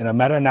perfect. In a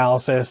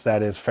meta-analysis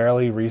that is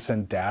fairly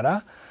recent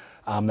data,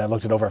 that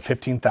looked at over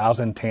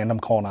 15,000 tandem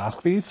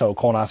colonoscopies, so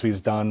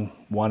colonoscopies done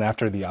one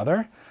after the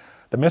other.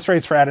 The miss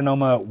rates for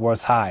adenoma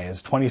was high,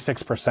 as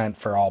 26%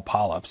 for all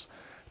polyps.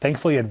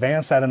 Thankfully,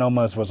 advanced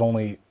adenomas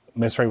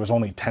miss rate was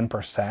only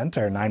 10%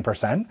 or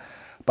 9%,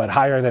 but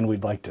higher than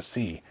we'd like to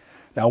see.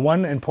 Now,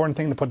 one important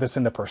thing to put this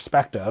into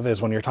perspective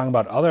is when you're talking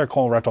about other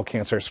colorectal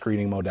cancer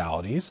screening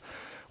modalities,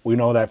 we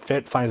know that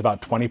FIT finds about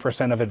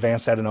 20% of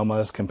advanced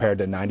adenomas compared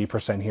to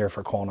 90% here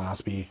for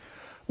colonoscopy.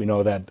 We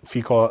know that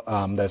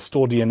that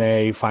stool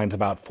DNA finds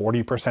about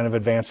 40% of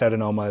advanced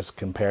adenomas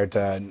compared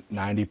to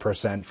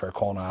 90% for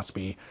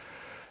colonoscopy.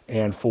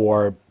 And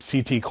for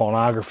CT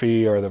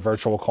colonography or the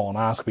virtual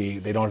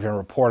colonoscopy, they don't even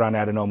report on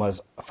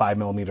adenomas 5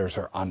 millimeters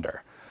or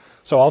under.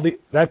 So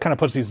that kind of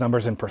puts these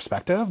numbers in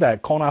perspective,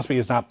 that colonoscopy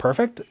is not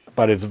perfect,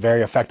 but it's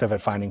very effective at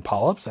finding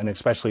polyps, and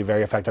especially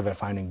very effective at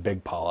finding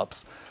big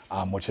polyps,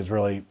 which is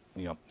really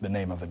the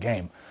name of the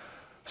game.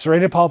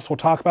 Serrated polyps we'll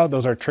talk about,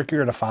 those are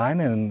trickier to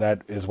find, and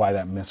that is why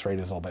that miss rate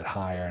is a little bit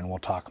higher, and we'll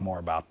talk more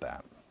about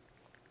that.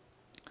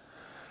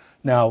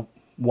 Now,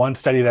 one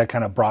study that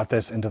kind of brought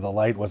this into the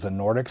light was a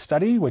Nordic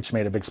study, which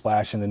made a big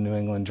splash in the New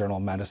England Journal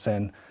of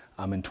Medicine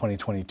in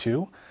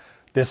 2022.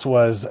 This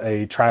was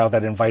a trial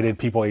that invited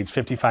people aged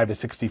 55 to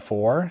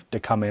 64 to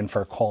come in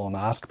for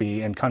colonoscopy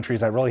in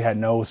countries that really had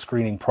no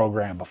screening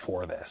program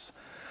before this.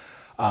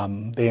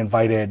 They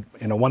invited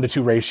in a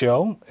 1-to-2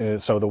 ratio,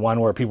 so the one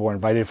where people were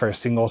invited for a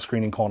single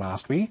screening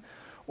colonoscopy,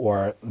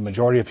 or the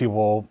majority of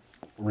people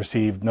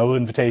received no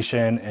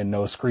invitation and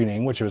no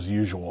screening, which was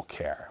usual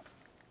care.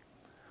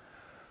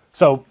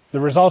 So the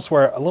results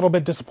were a little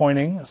bit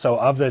disappointing. So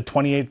of the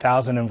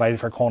 28,000 invited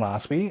for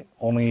colonoscopy,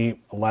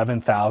 only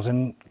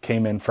 11,000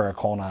 came in for a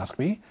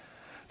colonoscopy.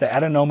 The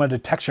adenoma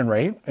detection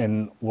rate,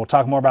 and we'll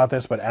talk more about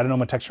this, but adenoma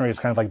detection rate is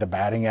kind of like the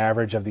batting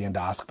average of the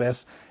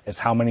endoscopist. It's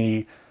how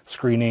many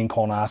screening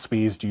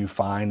colonoscopies do you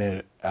find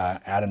an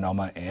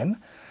adenoma in?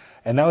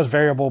 And that was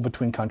variable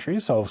between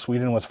countries. So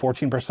Sweden was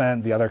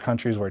 14%, the other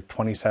countries were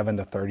 27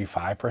 to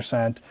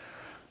 35%.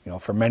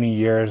 For many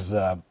years,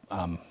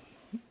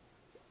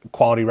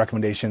 quality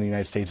recommendation in the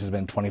United States has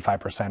been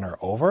 25% or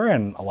over,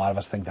 and a lot of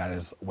us think that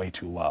is way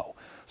too low.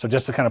 So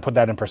just to kind of put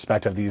that in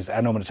perspective, these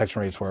adenoma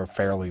detection rates were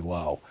fairly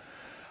low.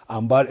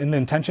 But in the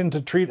intention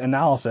to treat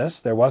analysis,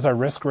 there was a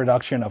risk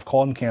reduction of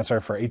colon cancer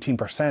for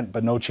 18%,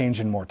 but no change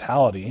in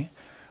mortality,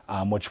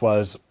 which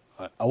was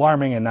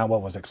alarming and not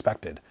what was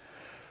expected.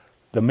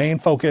 The main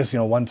focus,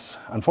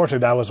 unfortunately,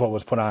 that was what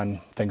was put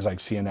on things like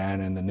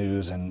CNN and the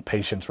news and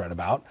patients read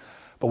about.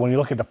 But when you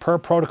look at the per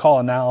protocol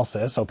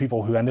analysis, so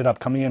people who ended up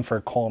coming in for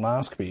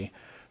colonoscopy,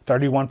 there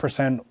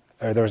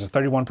was a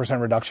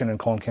 31% reduction in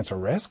colon cancer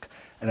risk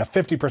and a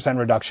 50%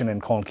 reduction in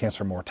colon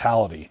cancer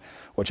mortality,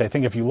 which I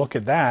think if you look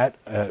at that,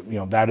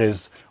 that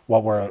is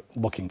what we're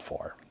looking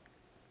for.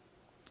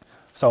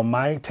 So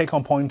my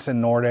take-home points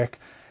in Nordic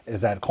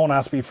is that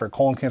colonoscopy for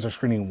colon cancer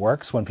screening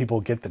works when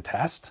people get the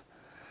test.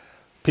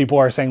 People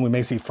are saying we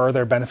may see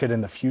further benefit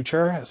in the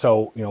future.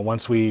 So,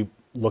 once we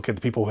look at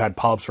the people who had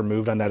polyps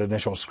removed on that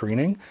initial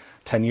screening,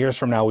 10 years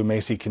from now, we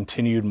may see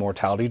continued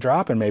mortality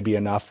drop and may be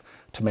enough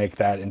to make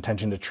that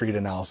intention to treat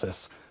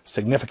analysis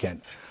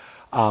significant.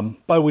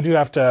 But we do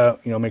have to,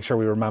 make sure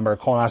we remember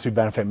colonoscopy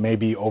benefit may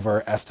be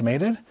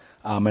overestimated,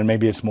 and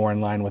maybe it's more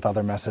in line with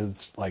other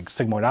methods like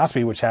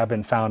sigmoidoscopy, which have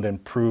been found to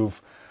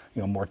improve,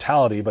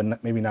 mortality,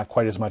 but maybe not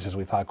quite as much as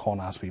we thought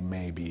colonoscopy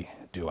may be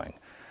doing.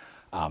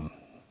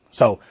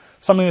 So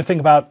something to think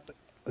about.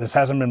 This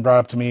hasn't been brought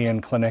up to me in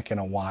clinic in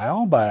a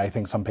while, but I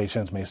think some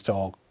patients may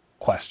still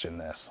question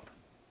this.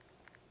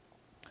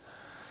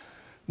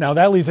 Now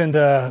that leads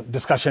into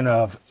discussion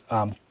of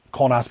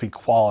colonoscopy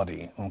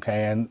quality,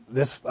 okay? And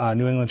this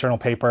New England Journal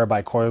paper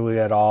by Corley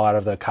et al. Out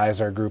of the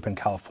Kaiser group in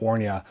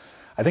California,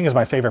 I think is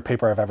my favorite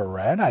paper I've ever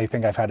read. I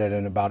think I've had it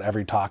in about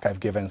every talk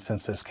I've given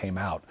since this came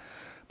out.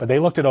 But they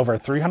looked at over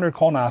 300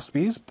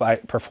 colonoscopies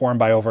performed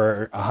by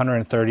over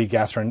 130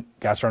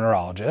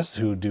 gastroenterologists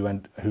who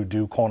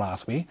do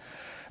colonoscopy.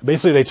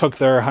 Basically, they took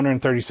their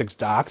 136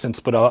 docs and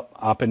split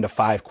up into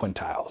 5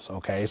 quintiles.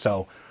 Okay,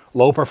 so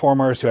low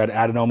performers who had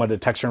adenoma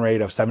detection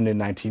rate of 7 to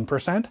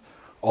 19%,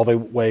 all the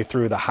way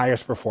through the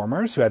highest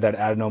performers who had that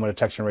adenoma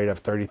detection rate of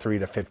 33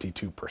 to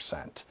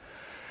 52%.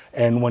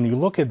 And when you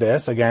look at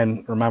this,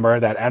 again, remember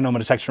that adenoma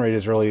detection rate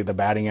is really the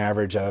batting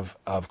average of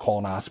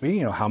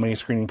colonoscopy. How many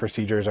screening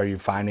procedures are you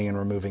finding and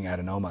removing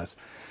adenomas?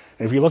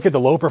 And if you look at the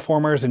low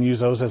performers and use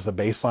those as the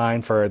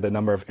baseline for the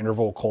number of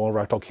interval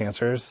colorectal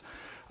cancers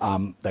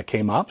that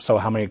came up, so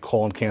how many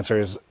colon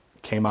cancers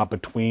came up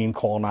between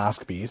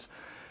colonoscopies,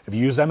 if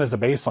you use them as the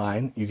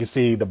baseline, you can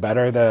see the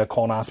better the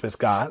colonoscopist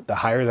got, the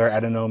higher their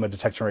adenoma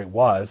detection rate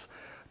was,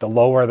 the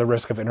lower the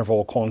risk of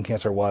interval colon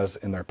cancer was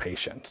in their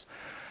patients.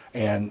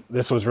 And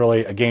this was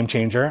really a game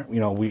changer.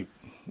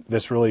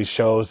 This really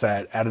shows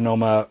that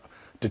adenoma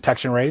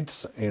detection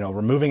rates,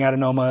 removing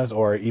adenomas,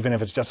 or even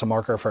if it's just a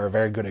marker for a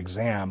very good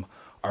exam,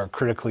 are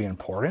critically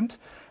important.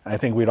 And I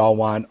think we'd all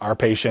want our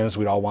patients,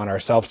 we'd all want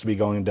ourselves to be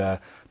going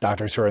to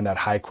doctors who are in that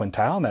high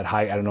quintile and that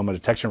high adenoma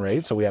detection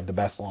rate, so we have the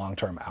best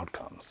long-term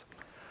outcomes.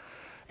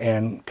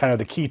 And kind of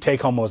the key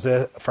take-home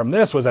from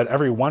this was that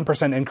every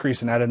 1%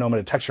 increase in adenoma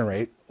detection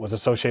rate was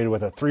associated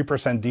with a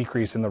 3%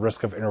 decrease in the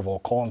risk of interval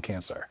colon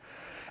cancer.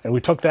 And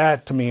we took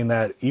that to mean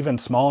that even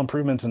small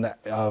improvements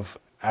of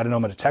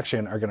adenoma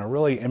detection are going to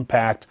really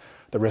impact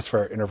the risk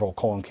for interval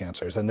colon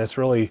cancers. And this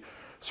really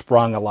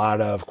sprung a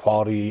lot of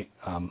quality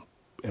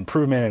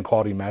improvement and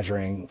quality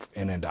measuring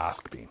in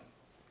endoscopy.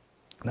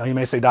 Now you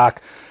may say,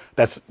 Doc,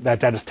 that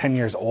data is 10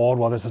 years old.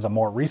 Well, this is a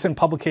more recent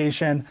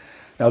publication.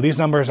 Now these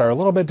numbers are a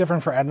little bit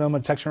different for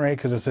adenoma detection rate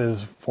because this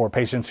is for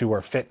patients who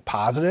were FIT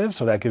positive.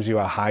 So that gives you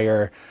a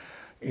higher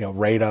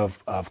rate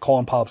of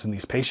colon polyps in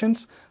these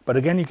patients. But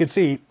again, you could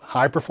see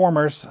high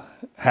performers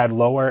had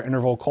lower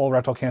interval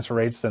colorectal cancer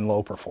rates than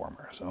low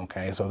performers.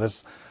 Okay, so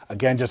this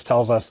again just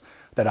tells us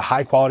that a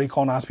high quality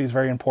colonoscopy is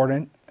very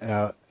important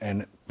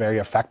and very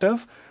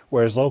effective,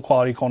 whereas low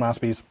quality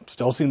colonoscopies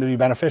still seem to be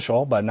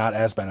beneficial, but not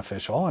as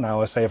beneficial. And I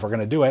always say if we're going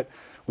to do it,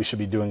 we should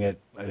be doing it,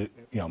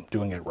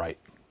 doing it right.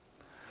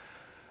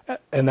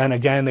 And then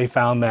again, they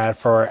found that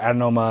for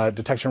adenoma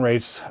detection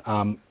rates,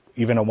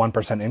 even a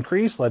 1%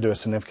 increase led to a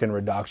significant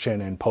reduction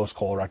in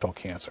post-colorectal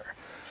cancer.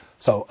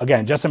 So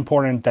again, just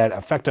important that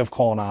effective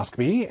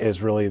colonoscopy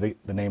is really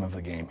the name of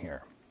the game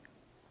here.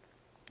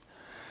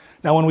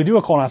 Now, when we do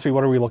a colonoscopy,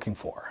 what are we looking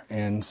for?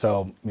 And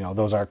so,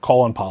 those are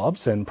colon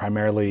polyps and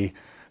primarily,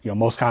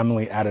 most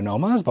commonly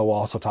adenomas, but we'll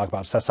also talk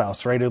about sessile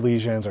serrated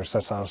lesions or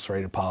sessile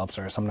serrated polyps,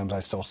 or sometimes I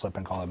still slip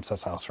and call them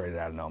sessile serrated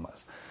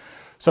adenomas.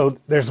 So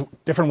there's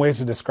different ways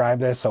to describe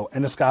this. So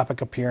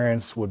endoscopic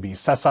appearance would be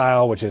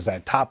sessile, which is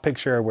that top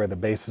picture where the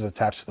base is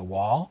attached to the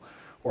wall,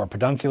 or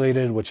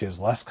pedunculated, which is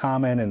less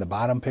common in the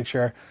bottom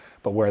picture,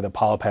 but where the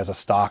polyp has a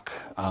stalk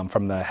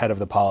from the head of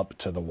the polyp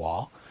to the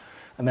wall.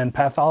 And then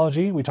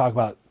pathology, we talk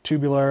about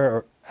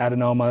tubular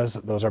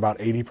adenomas. Those are about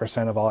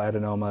 80% of all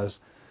adenomas.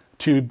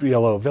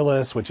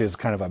 Tubulovillous, which is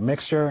kind of a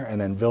mixture, and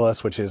then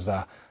villous, which is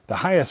the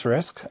highest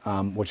risk,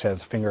 which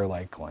has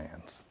finger-like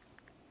glands.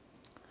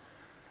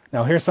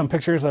 Now here's some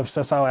pictures of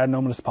sessile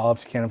adenomatous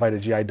polyps. You can't invite a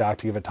GI doc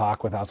to give a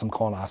talk without some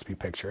colonoscopy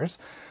pictures.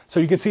 So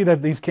you can see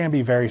that these can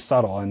be very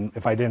subtle, and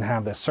if I didn't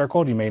have this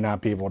circled, you may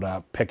not be able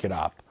to pick it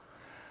up.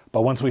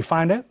 But once we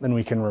find it, then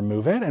we can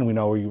remove it, and we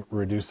know we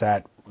reduce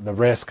the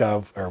risk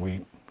of, or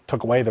we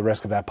took away the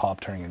risk of that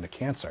polyp turning into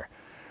cancer.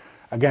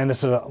 Again, this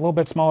is a little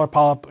bit smaller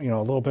polyp, a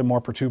little bit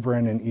more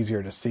protuberant and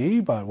easier to see,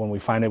 but when we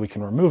find it, we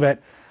can remove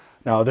it.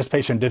 Now, this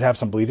patient did have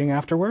some bleeding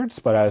afterwards,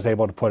 but I was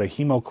able to put a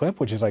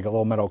hemoclip, which is like a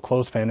little metal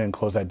clothespin, and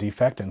close that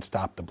defect and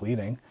stop the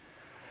bleeding.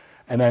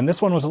 And then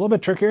this one was a little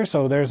bit trickier,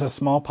 so there's a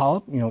small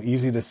polyp,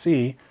 easy to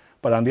see,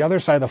 but on the other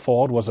side of the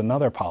fold was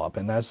another polyp,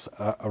 and that's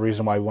a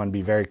reason why we want to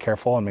be very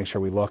careful and make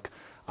sure we look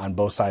on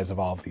both sides of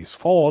all of these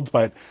folds,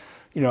 but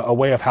a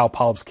way of how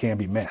polyps can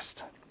be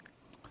missed.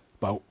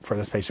 But for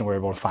this patient, we were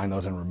able to find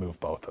those and remove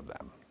both of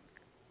them.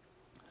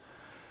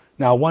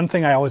 Now, one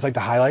thing I always like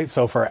to highlight,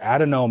 so for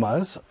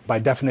adenomas, by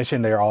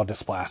definition, they are all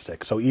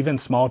dysplastic. So even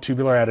small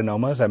tubular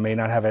adenomas that may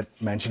not have it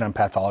mentioned on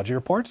pathology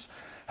reports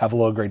have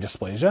low-grade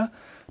dysplasia.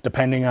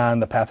 Depending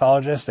on the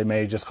pathologist, they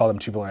may just call them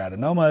tubular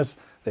adenomas.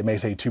 They may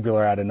say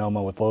tubular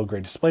adenoma with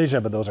low-grade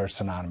dysplasia, but those are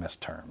synonymous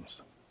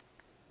terms.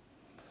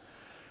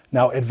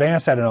 Now,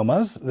 advanced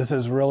adenomas, this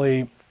is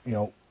really,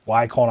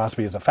 why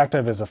colonoscopy is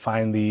effective, is to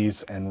find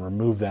these and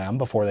remove them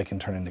before they can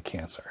turn into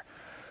cancer.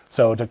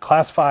 So to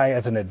classify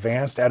as an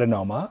advanced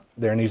adenoma,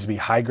 there needs to be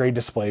high-grade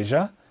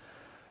dysplasia.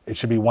 It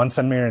should be 1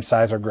 centimeter in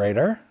size or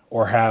greater,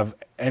 or have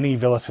any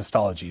villus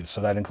histologies.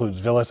 So that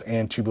includes villus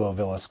and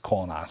tubulovillus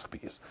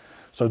colonoscopies.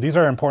 So these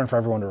are important for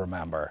everyone to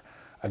remember.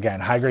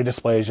 Again, high-grade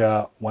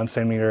dysplasia, 1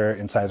 centimeter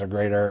in size or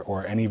greater,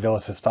 or any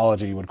villus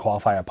histology would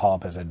qualify a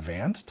polyp as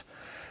advanced.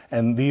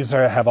 And these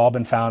have all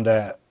been found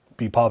to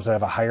be polyps that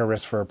have a higher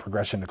risk for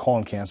progression to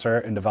colon cancer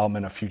and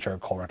development of future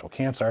colorectal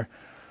cancer.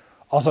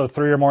 Also,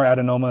 3 or more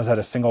adenomas at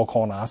a single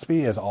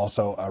colonoscopy is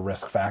also a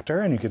risk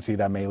factor, and you can see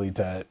that may lead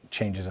to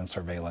changes in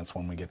surveillance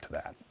when we get to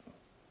that.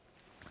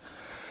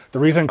 The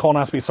reason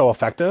colonoscopy is so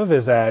effective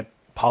is that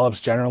polyps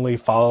generally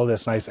follow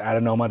this nice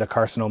adenoma to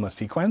carcinoma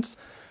sequence,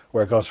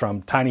 where it goes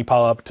from tiny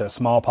polyp to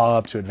small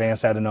polyp to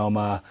advanced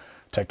adenoma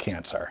to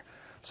cancer.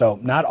 So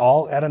not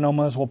all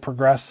adenomas will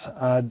progress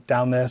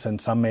down this, and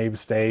some may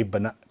stay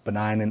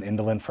benign and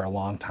indolent for a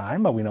long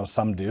time, but we know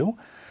some do.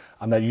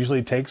 That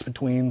usually takes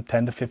between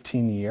 10 to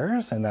 15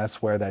 years, and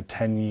that's where that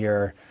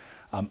 10-year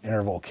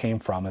interval came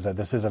from, is that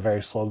this is a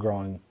very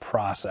slow-growing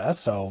process,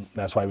 so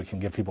that's why we can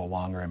give people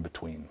longer in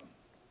between.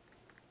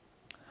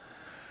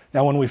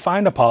 Now, when we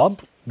find a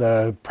polyp,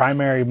 the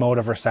primary mode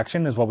of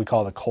resection is what we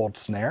call the cold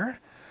snare.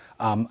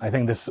 I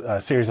think this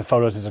series of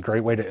photos is a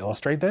great way to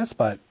illustrate this,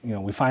 but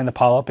we find the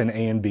polyp in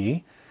A and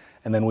B,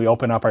 and then we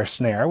open up our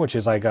snare, which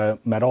is like a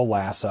metal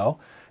lasso.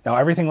 Now,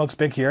 everything looks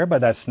big here,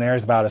 but that snare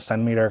is about 1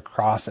 centimeter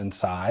across in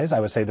size. I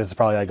would say this is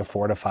probably like a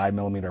 4 to 5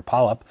 millimeter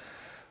polyp.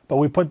 But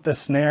we put the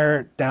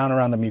snare down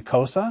around the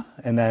mucosa,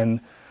 and then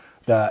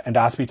the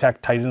endoscopy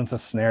tech tightens the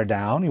snare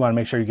down. You want to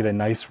make sure you get a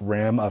nice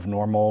rim of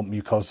normal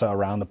mucosa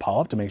around the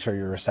polyp to make sure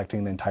you're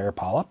resecting the entire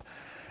polyp.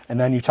 And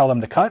then you tell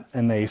them to cut,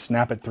 and they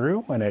snap it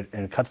through, and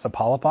it cuts the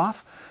polyp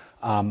off.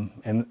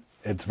 And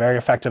it's very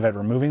effective at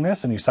removing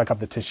this, and you suck up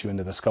the tissue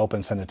into the scope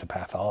and send it to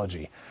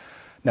pathology.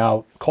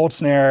 Now, cold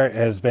snare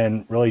has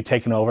been really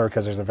taken over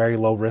because there's a very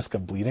low risk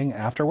of bleeding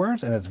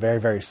afterwards, and it's very,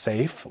 very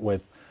safe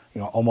with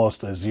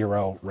almost a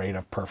 0 rate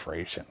of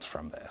perforations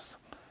from this.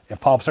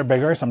 If polyps are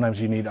bigger, sometimes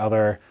you need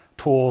other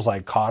tools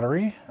like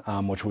cautery,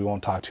 which we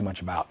won't talk too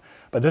much about.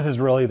 But this is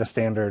really the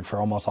standard for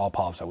almost all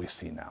polyps that we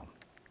see now.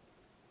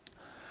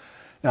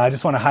 Now, I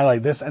just want to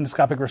highlight this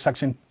endoscopic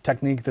resection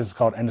technique. This is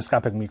called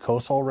endoscopic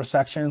mucosal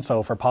resection.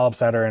 So for polyps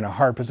that are in a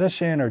hard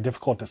position or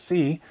difficult to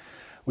see,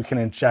 we can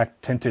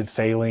inject tinted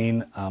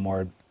saline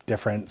or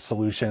different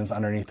solutions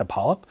underneath the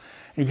polyp.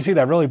 And you can see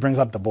that really brings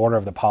up the border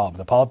of the polyp.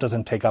 The polyp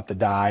doesn't take up the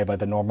dye, but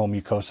the normal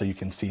mucosa you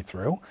can see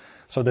through.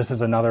 So this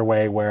is another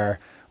way where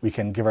we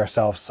can give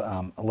ourselves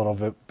a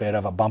little bit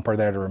of a bumper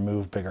there to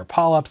remove bigger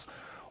polyps,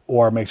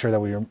 or make sure that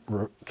we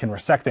can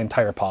resect the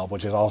entire polyp,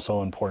 which is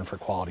also important for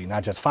quality,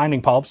 not just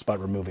finding polyps, but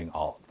removing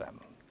all of them.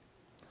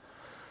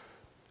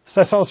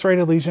 Sessile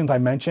serrated lesions I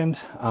mentioned.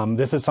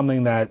 This is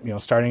something that,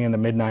 starting in the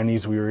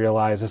mid-90s, we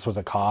realized this was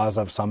a cause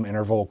of some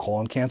interval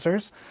colon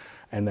cancers,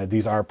 and that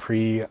these are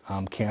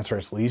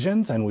pre-cancerous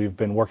lesions, and we've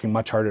been working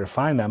much harder to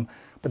find them,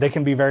 but they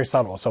can be very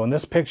subtle. So in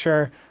this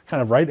picture,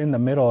 kind of right in the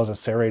middle is a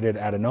serrated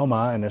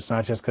adenoma, and it's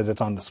not just because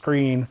it's on the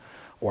screen,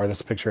 or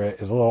this picture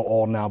is a little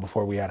old now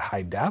before we had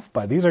high def,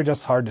 but these are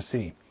just hard to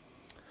see.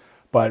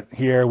 But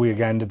here we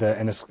again did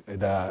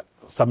the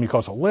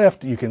submucosal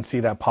lift. You can see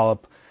that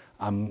polyp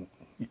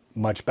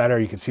much better.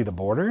 You can see the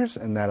borders,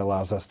 and that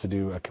allows us to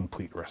do a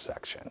complete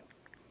resection.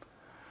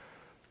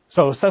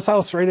 So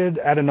sessile serrated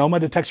adenoma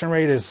detection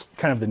rate is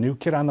kind of the new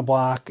kid on the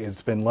block.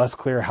 It's been less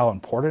clear how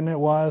important it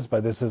was,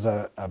 but this is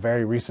a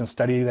very recent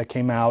study that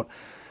came out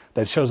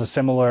that shows a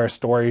similar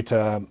story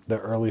to the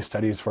early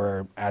studies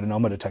for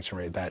adenoma detection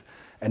rate, that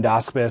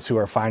endoscopists who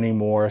are finding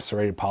more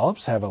serrated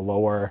polyps have a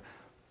lower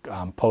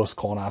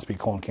post-colonoscopy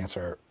colon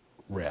cancer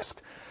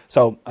risk.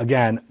 So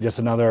again, just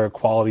another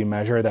quality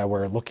measure that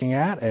we're looking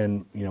at,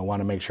 and want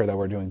to make sure that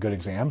we're doing good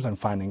exams and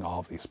finding all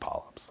of these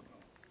polyps.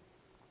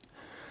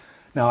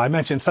 Now, I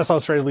mentioned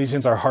sessile-striated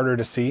lesions are harder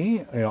to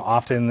see.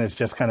 Often it's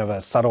just kind of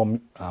a subtle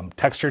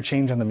texture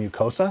change in the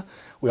mucosa.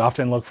 We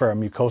often look for a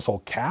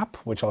mucosal cap,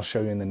 which I'll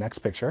show you in the next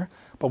picture.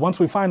 But once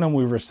we find them,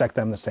 we resect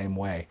them the same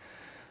way.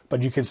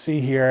 But you can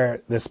see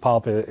here, this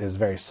polyp is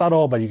very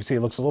subtle, but you can see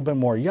it looks a little bit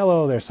more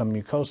yellow. There's some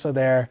mucosa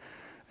there.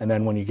 And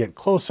then when you get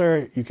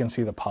closer, you can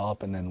see the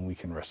polyp, and then we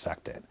can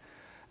resect it.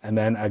 And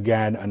then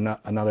again,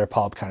 another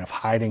polyp kind of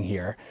hiding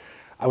here.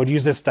 I would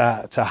use this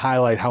to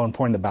highlight how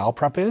important the bowel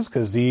prep is,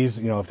 because these,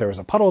 if there was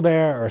a puddle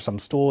there or some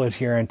stool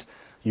adherent,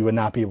 you would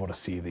not be able to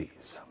see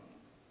these.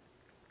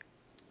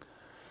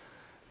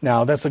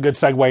 Now, that's a good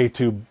segue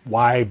to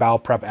why bowel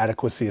prep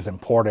adequacy is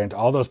important.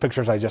 All those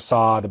pictures I just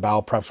saw, the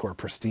bowel preps were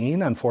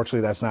pristine.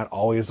 Unfortunately, that's not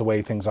always the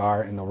way things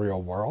are in the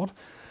real world.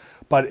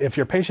 But if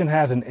your patient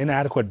has an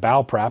inadequate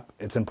bowel prep,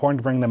 it's important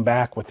to bring them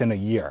back within a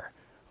year.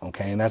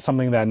 Okay, and that's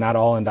something that not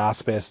all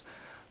endoscopists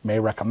may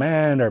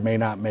recommend or may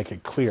not make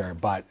it clear,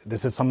 but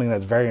this is something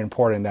that's very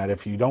important, that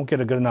if you don't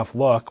get a good enough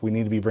look, we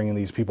need to be bringing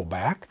these people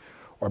back,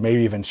 or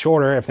maybe even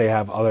shorter if they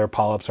have other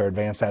polyps or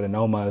advanced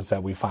adenomas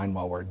that we find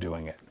while we're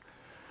doing it.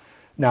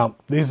 Now,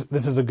 this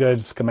is a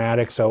good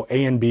schematic. So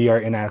A and B are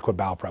inadequate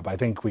bowel prep. I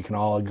think we can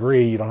all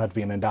agree you don't have to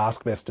be an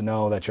endoscopist to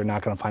know that you're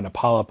not going to find a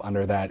polyp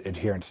under that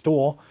adherent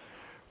stool,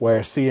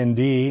 where C and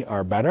D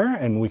are better,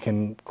 and we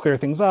can clear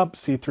things up,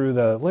 see through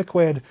the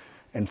liquid,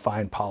 and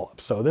find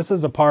polyps. So this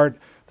is a part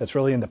that's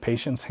really in the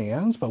patient's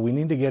hands, but we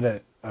need to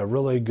get a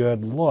really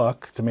good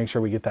look to make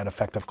sure we get that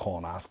effective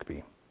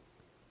colonoscopy.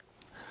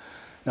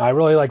 Now, I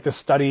really like this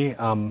study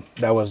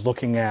that was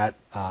looking at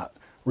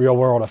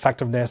real-world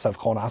effectiveness of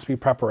colonoscopy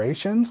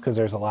preparations, because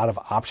there's a lot of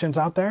options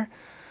out there.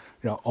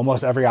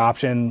 Almost every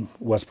option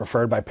was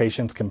preferred by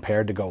patients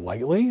compared to go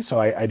lightly. So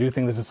I do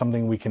think this is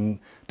something we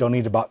don't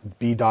need to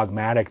be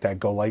dogmatic that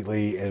go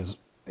lightly is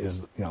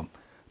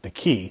the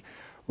key.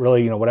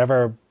 Really,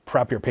 whatever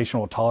prep your patient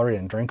will tolerate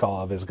and drink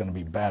all of is going to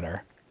be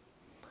better.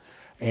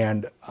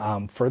 And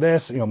for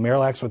this,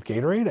 Miralax with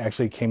Gatorade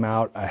actually came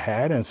out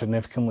ahead and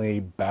significantly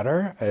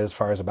better as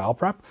far as a bowel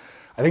prep.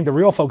 I think the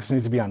real focus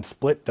needs to be on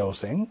split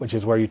dosing, which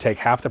is where you take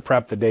half the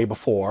prep the day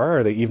before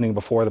or the evening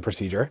before the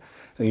procedure,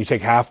 and you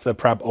take half the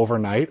prep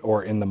overnight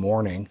or in the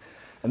morning.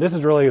 And this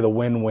is really the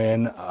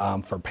win-win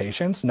for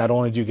patients. Not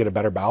only do you get a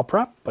better bowel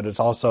prep, but it's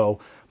also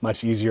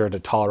much easier to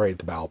tolerate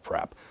the bowel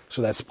prep.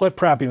 So that split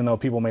prep, even though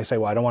people may say,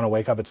 well, I don't want to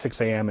wake up at 6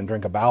 a.m. and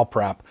drink a bowel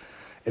prep,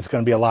 it's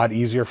going to be a lot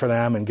easier for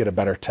them and get a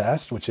better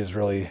test, which is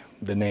really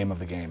the name of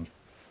the game.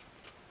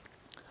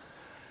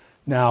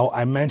 Now,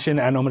 I mentioned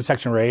adenoma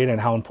detection rate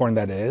and how important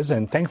that is.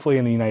 And thankfully,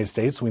 in the United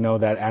States, we know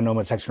that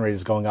adenoma detection rate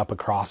is going up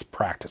across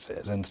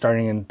practices. And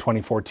starting in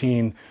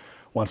 2014,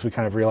 once we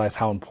kind of realized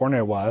how important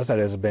it was, that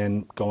has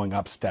been going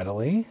up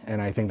steadily. And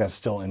I think that's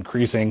still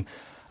increasing.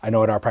 I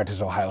know at our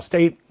practice at Ohio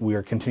State, we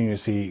are continuing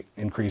to see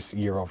increase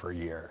year over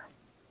year.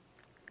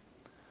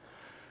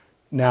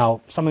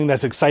 Now, something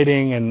that's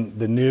exciting and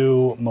the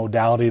new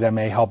modality that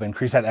may help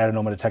increase that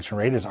adenoma detection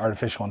rate is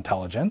artificial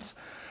intelligence.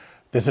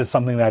 This is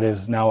something that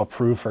is now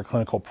approved for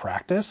clinical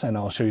practice, and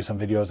I'll show you some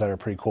videos that are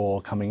pretty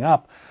cool coming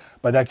up.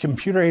 But that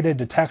computer-aided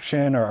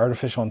detection or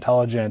artificial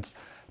intelligence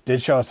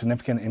did show a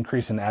significant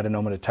increase in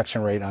adenoma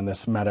detection rate on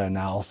this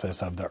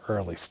meta-analysis of the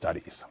early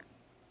studies.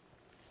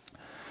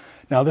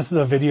 Now, this is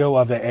a video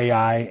of the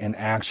AI in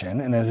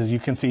action, and as you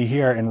can see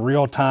here, in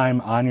real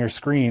time on your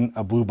screen,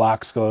 a blue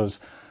box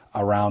goes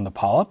around the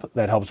polyp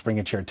that helps bring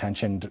it to your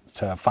attention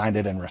to find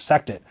it and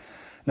resect it.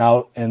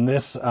 Now, in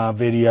this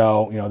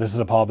video, this is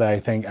a polyp that I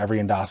think every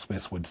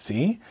endoscopist would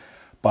see,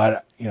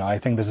 but I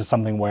think this is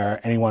something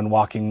where anyone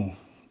walking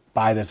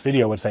by this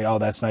video would say, oh,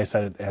 that's nice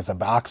that it has a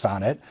box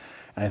on it.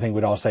 And I think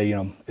we'd all say,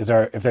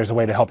 if there's a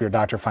way to help your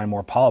doctor find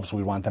more polyps,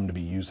 we want them to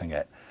be using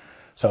it.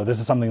 So this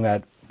is something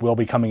that will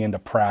be coming into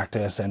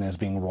practice and is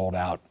being rolled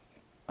out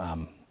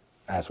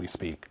as we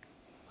speak.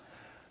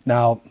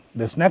 Now,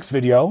 this next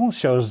video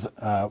shows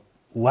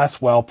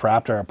less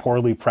well-prepped or a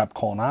poorly prepped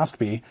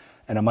colonoscopy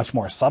and a much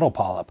more subtle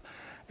polyp.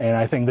 And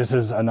I think this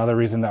is another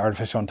reason that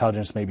artificial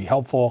intelligence may be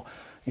helpful.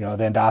 The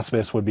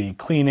endoscopist would be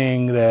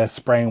cleaning this,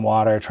 spraying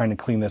water, trying to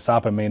clean this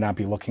up, and may not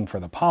be looking for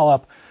the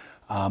polyp.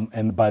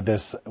 But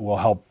this will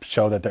help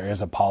show that there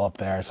is a polyp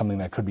there, something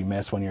that could be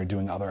missed when you're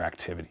doing other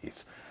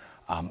activities.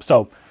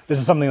 So this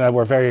is something that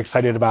we're very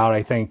excited about.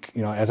 I think,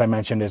 as I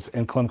mentioned, it's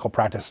in clinical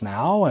practice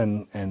now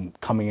and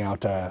coming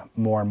out to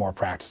more and more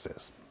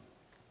practices.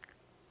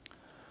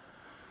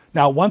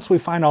 Now, once we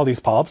find all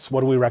these polyps,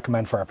 what do we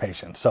recommend for our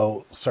patients?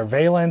 So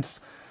surveillance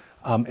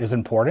is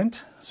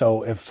important.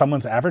 So if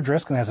someone's average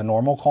risk and has a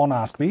normal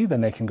colonoscopy,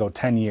 then they can go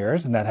 10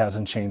 years, and that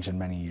hasn't changed in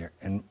many years,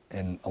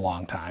 in a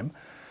long time.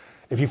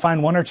 If you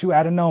find one or two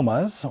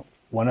adenomas,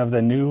 one of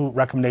the new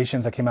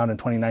recommendations that came out in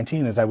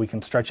 2019 is that we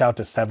can stretch out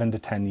to 7 to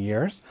 10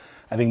 years.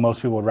 I think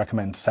most people would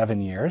recommend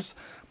 7 years,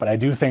 but I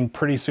do think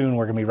pretty soon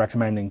we're going to be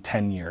recommending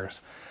 10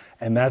 years.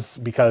 And that's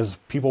because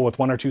people with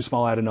one or two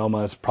small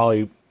adenomas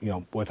probably,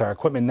 with our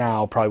equipment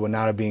now, probably would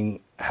not have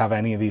been have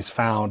any of these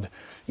found,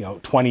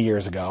 20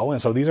 years ago.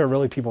 And so these are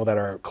really people that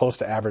are close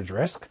to average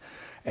risk.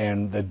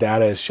 And the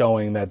data is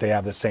showing that they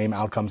have the same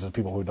outcomes as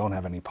people who don't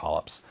have any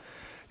polyps.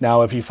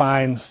 Now, if you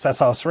find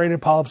sessile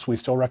serrated polyps, we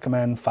still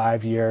recommend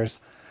 5 years.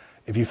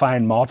 If you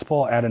find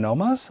multiple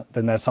adenomas,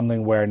 then that's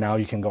something where now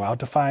you can go out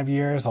to 5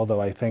 years,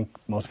 although I think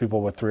most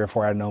people with 3 or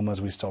 4 adenomas,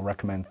 we still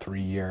recommend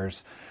 3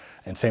 years.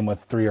 And same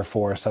with 3 or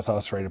 4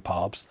 sessile serrated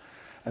polyps.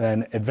 And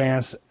then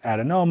advanced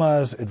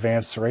adenomas,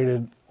 advanced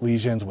serrated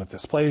lesions with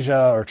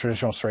dysplasia, or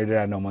traditional serrated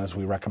adenomas,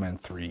 we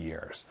recommend 3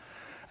 years.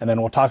 And then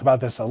we'll talk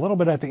about this a little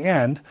bit at the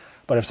end,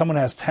 but if someone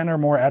has 10 or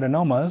more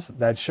adenomas,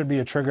 that should be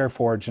a trigger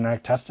for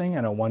genetic testing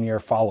and a 1-year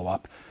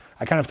follow-up.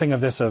 I kind of think of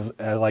this as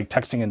like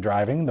texting and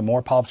driving. The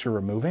more polyps you're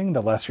removing,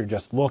 the less you're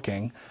just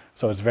looking.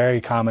 So it's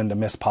very common to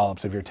miss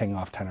polyps if you're taking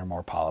off 10 or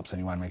more polyps, and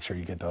you want to make sure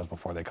you get those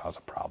before they cause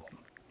a problem.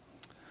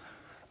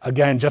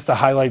 Again, just to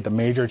highlight the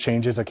major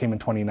changes that came in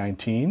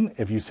 2019,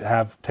 if you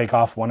take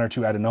off 1 or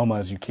 2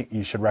 adenomas,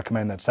 you should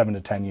recommend that 7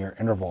 to 10 year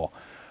interval,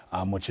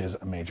 which is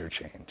a major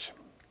change.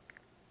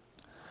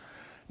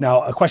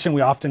 Now, a question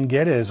we often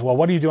get is, well,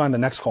 what do you do on the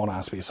next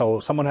colonoscopy? So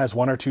someone has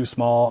 1 or 2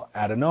 small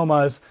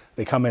adenomas,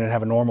 they come in and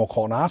have a normal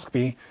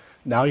colonoscopy.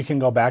 Now you can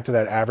go back to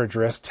that average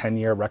risk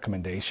 10-year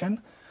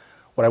recommendation.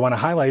 What I want to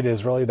highlight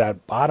is really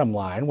that bottom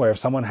line, where if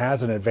someone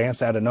has an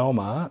advanced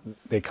adenoma,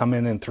 they come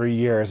in 3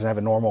 years and have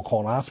a normal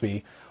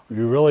colonoscopy,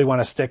 you really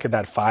want to stick at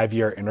that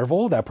 5-year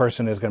interval. That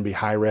person is going to be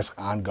high risk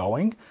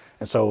ongoing,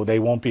 and so they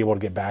won't be able to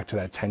get back to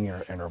that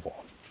 10-year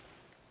interval.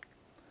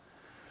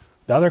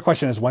 The other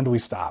question is, when do we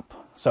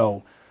stop?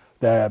 So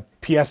the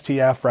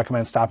PSTF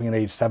recommends stopping at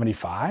age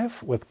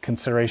 75 with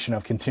consideration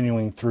of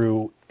continuing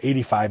through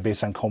 85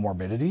 based on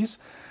comorbidities.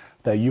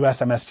 The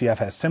US MSTF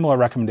has similar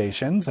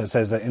recommendations. It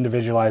says that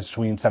individualized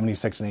between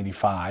 76 and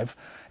 85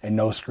 and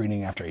no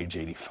screening after age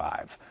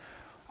 85.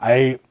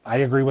 I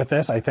agree with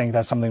this. I think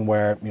that's something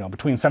where,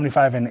 between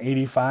 75 and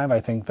 85, I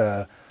think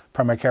the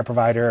primary care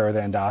provider or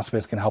the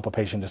endoscopist can help a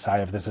patient decide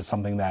if this is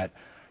something that,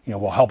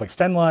 will help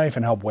extend life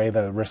and help weigh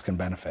the risk and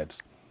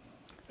benefits.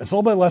 It's a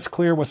little bit less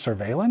clear with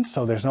surveillance,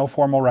 so there's no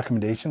formal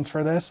recommendations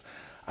for this.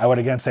 I would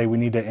again say we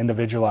need to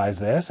individualize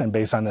this, and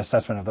based on the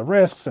assessment of the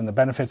risks and the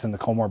benefits and the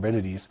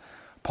comorbidities,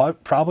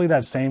 probably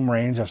that same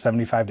range of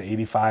 75 to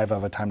 85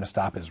 of a time to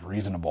stop is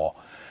reasonable.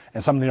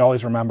 And something to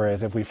always remember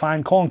is if we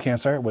find colon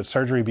cancer, would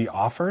surgery be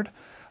offered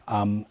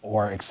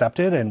or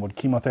accepted, and would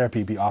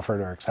chemotherapy be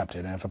offered or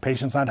accepted? And if a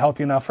patient's not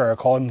healthy enough for a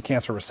colon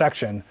cancer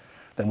resection,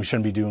 then we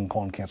shouldn't be doing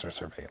colon cancer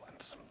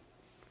surveillance.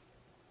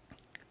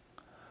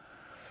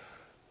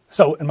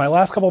 So in my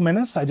last couple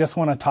minutes, I just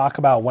want to talk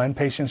about when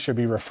patients should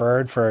be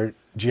referred for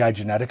GI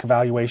genetic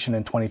evaluation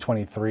in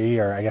 2023,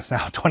 or I guess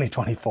now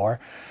 2024.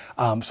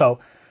 So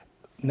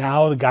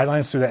now the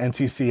guidelines through the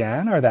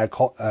NCCN are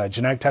that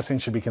genetic testing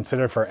should be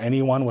considered for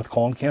anyone with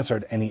colon cancer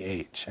at any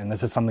age. And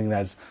this is something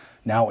that's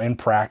now in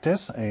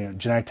practice.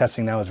 Genetic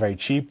testing now is very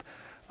cheap,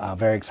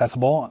 very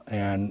accessible,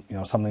 and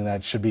something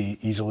that should be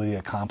easily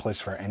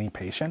accomplished for any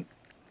patient.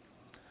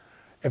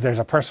 If there's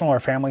a personal or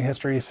family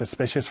history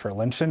suspicious for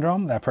Lynch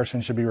syndrome, that person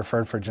should be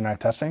referred for genetic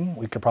testing.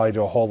 We could probably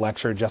do a whole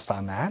lecture just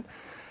on that.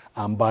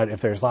 But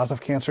if there's lots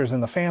of cancers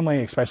in the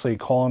family, especially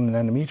colon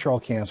and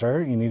endometrial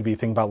cancer, you need to be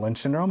thinking about Lynch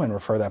syndrome and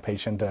refer that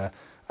patient to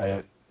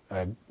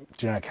a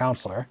genetic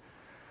counselor.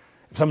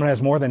 If someone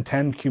has more than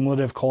 10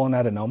 cumulative colon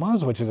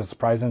adenomas, which is a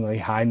surprisingly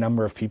high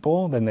number of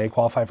people, then they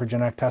qualify for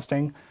genetic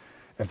testing.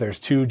 If there's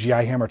 2 GI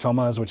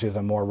hamartomas, which is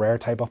a more rare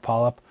type of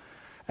polyp,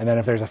 and then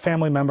if there's a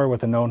family member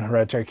with a known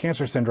hereditary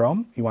cancer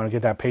syndrome, you want to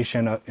get that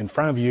patient in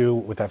front of you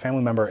with that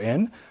family member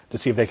in to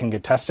see if they can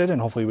get tested,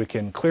 and hopefully we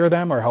can clear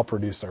them or help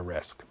reduce their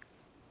risk.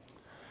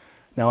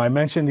 Now, I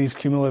mentioned these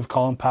cumulative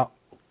colon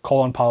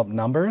polyp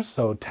numbers,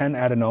 so 10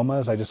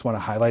 adenomas, I just want to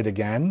highlight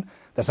again.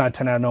 That's not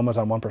 10 adenomas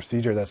on one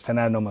procedure, that's 10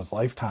 adenomas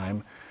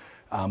lifetime,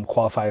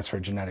 qualifies for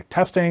genetic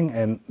testing,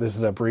 and this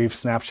is a brief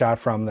snapshot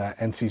from the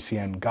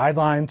NCCN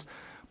guidelines,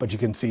 but you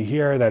can see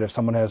here that if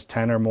someone has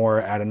 10 or more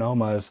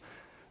adenomas,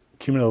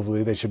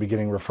 cumulatively, they should be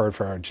getting referred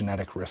for a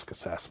genetic risk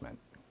assessment.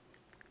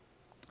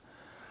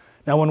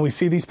 Now, when we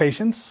see these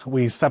patients,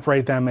 we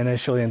separate them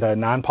initially into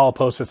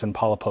non-polyposis and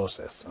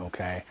polyposis,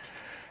 okay?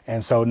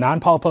 And so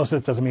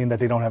non-polyposis doesn't mean that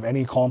they don't have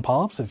any colon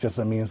polyps, it just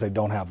means they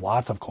don't have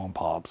lots of colon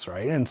polyps,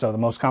 right? And so the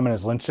most common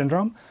is Lynch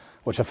syndrome,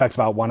 which affects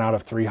about 1 out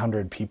of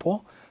 300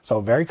 people. So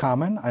very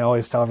common. I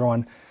always tell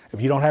everyone, if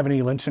you don't have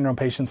any Lynch syndrome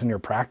patients in your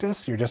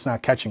practice, you're just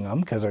not catching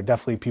them because they're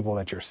definitely people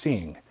that you're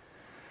seeing.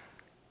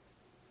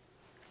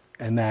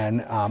 And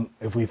then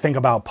if we think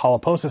about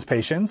polyposis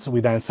patients,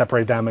 we then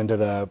separate them into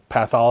the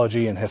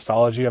pathology and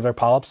histology of their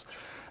polyps.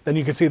 Then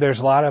you can see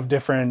there's a lot of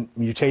different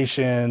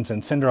mutations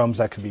and syndromes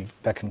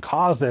that can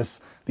cause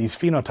these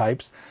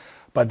phenotypes.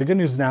 But the good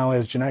news now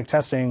is genetic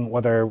testing,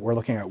 whether we're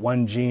looking at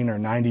 1 gene or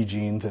 90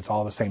 genes, it's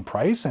all the same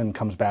price and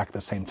comes back at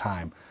the same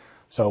time.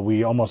 So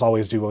we almost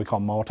always do what we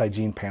call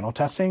multi-gene panel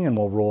testing, and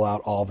we'll rule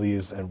out all of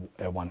these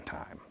at one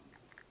time.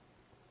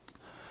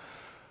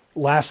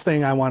 Last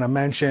thing I want to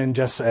mention,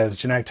 just as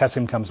genetic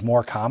testing becomes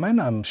more common,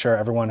 I'm sure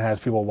everyone has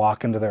people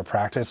walk into their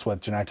practice with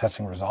genetic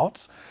testing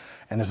results.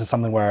 And this is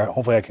something where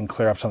hopefully I can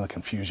clear up some of the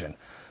confusion.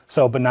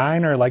 So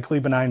benign or likely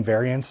benign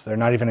variants, they're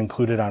not even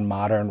included on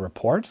modern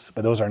reports,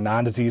 but those are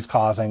non-disease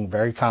causing,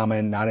 very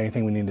common, not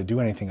anything we need to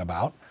do anything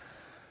about.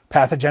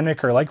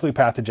 Pathogenic or likely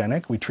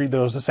pathogenic, we treat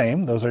those the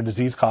same. Those are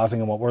disease causing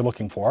and what we're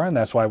looking for, and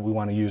that's why we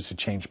want to use to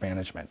change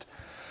management.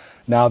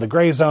 Now the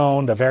gray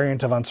zone, the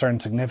variant of uncertain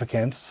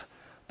significance,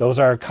 those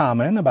are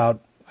common.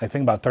 I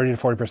think about 30 to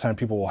 40% of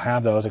people will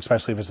have those,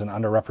 especially if it's an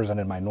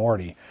underrepresented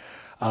minority.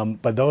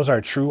 But those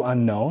are true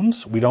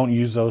unknowns. We don't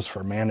use those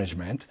for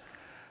management.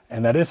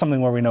 And that is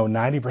something where we know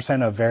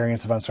 90% of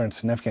variants of uncertain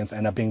significance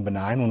end up being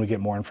benign when we get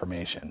more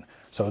information.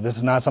 So this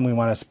is not something we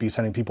want to be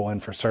sending people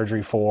in for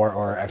surgery for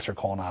or extra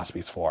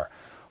colonoscopies for.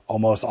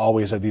 Almost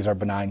always these are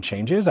benign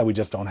changes that we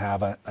just don't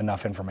have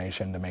enough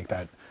information to make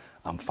that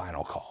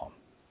final call.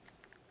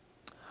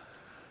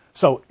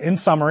 So in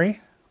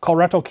summary,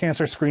 colorectal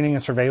cancer screening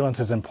and surveillance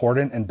is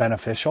important and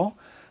beneficial.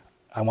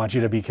 I want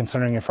you to be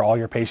considering it for all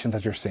your patients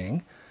that you're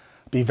seeing.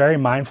 Be very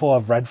mindful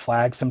of red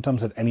flag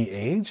symptoms at any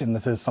age, and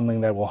this is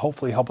something that will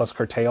hopefully help us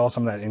curtail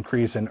some of that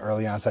increase in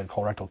early onset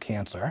colorectal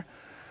cancer.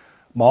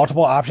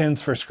 Multiple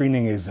options for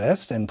screening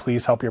exist, and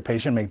please help your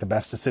patient make the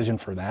best decision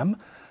for them.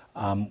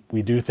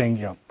 We do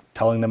think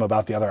telling them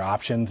about the other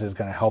options is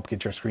going to help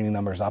get your screening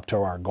numbers up to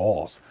our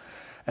goals.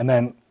 And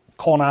then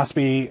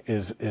colonoscopy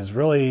is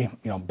really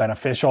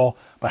beneficial,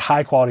 but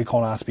high quality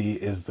colonoscopy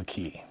is the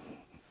key.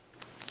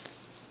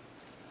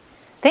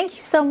 Thank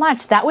you so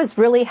much. That was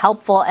really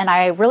helpful, and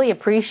I really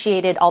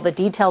appreciated all the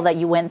detail that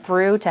you went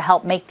through to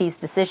help make these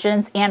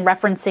decisions and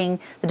referencing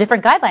the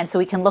different guidelines so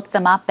we can look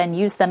them up and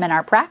use them in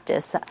our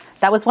practice.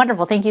 That was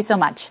wonderful. Thank you so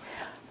much.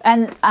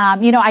 And,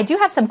 I do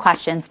have some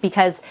questions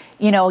because,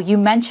 you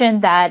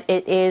mentioned that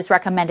it is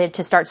recommended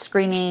to start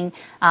screening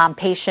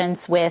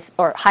patients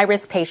or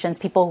high-risk patients,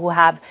 people who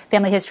have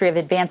family history of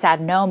advanced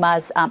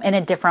adenomas in a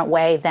different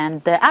way than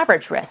the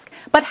average risk.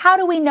 But how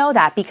do we know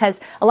that? Because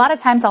a lot of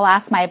times I'll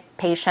ask my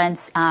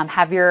patients,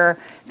 have your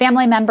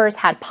family members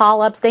had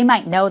polyps? They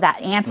might know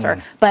that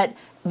answer, but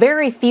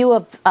very few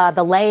of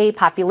the lay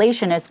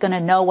population is going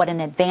to know what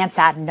an advanced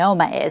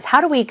adenoma is.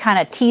 How do we kind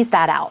of tease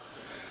that out?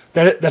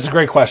 That's a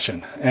great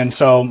question. And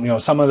so,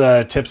 some of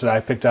the tips that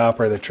I picked up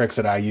or the tricks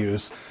that I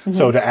use.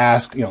 So to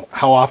ask,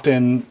 how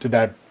often did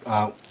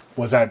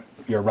was that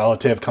your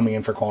relative coming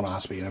in for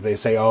colonoscopy? And if they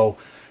say,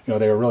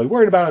 they were really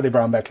worried about it, they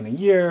brought them back in a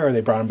year or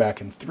they brought them back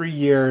in 3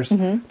 years,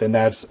 then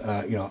that's,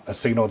 a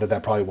signal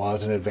that probably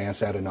was an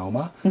advanced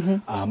adenoma.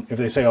 If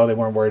they say, they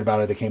weren't worried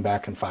about it, they came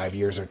back in 5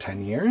 years or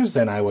 10 years,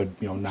 then I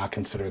would, not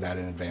consider that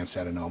an advanced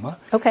adenoma.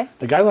 Okay.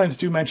 The guidelines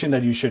do mention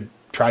that you should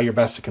try your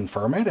best to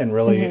confirm it, and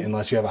really,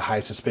 unless you have a high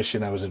suspicion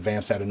that was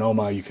advanced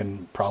adenoma, you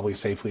can probably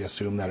safely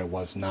assume that it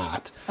was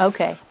not.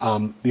 Okay.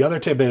 The other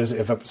tip is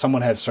if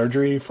someone had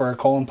surgery for a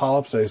colon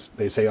polyps,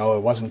 they say,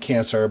 it wasn't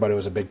cancer, but it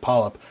was a big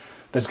polyp.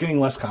 That's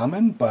getting less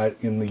common, but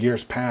in the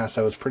years past,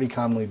 that was pretty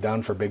commonly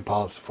done for big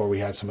polyps before we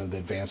had some of the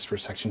advanced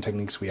resection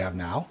techniques we have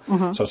now.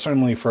 So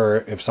certainly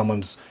if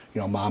someone's,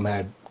 mom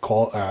had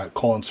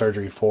colon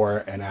surgery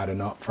for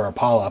a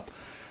polyp,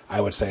 I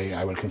would say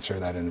I would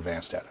consider that an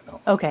advanced adenoma.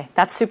 Okay,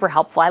 that's super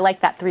helpful. I like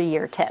that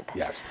 3-year tip.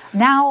 Yes.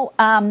 Now,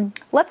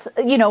 let's,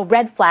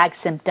 red flag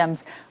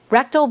symptoms.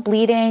 Rectal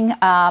bleeding,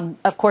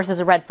 of course, is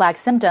a red flag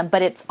symptom,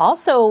 but it's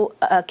also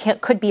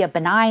could be a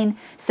benign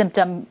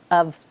symptom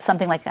of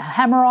something like a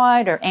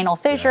hemorrhoid or anal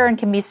fissure and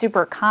can be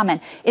super common.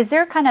 Is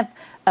there kind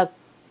of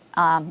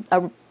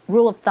a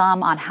rule of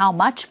thumb on how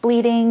much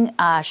bleeding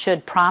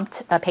should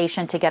prompt a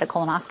patient to get a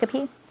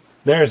colonoscopy?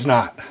 There's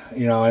not,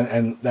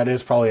 and that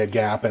is probably a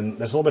gap, and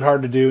that's a little bit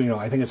hard to do.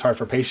 I think it's hard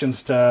for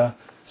patients to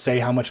say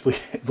how much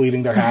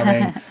bleeding they're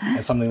having.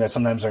 It's something that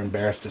sometimes they're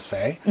embarrassed to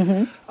say.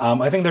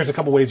 I think there's a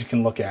couple ways you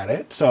can look at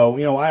it. So,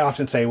 I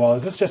often say, well,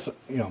 is this just,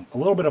 a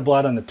little bit of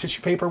blood on the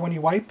tissue paper when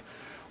you wipe?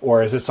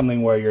 Or is this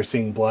something where you're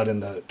seeing blood in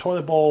the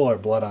toilet bowl or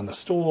blood on the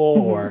stool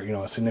or,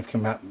 a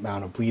significant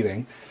amount of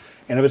bleeding?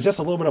 And if it's just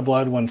a little bit of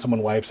blood when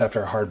someone wipes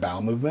after a hard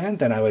bowel movement,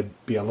 then I would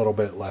be a little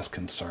bit less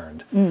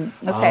concerned.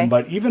 Okay.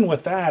 But even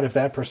with that, if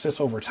that persists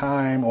over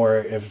time or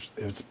if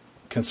it's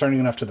concerning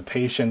enough to the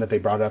patient that they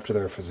brought it up to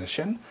their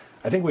physician,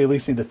 I think we at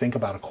least need to think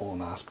about a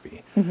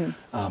colonoscopy.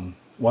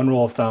 One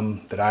rule of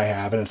thumb that I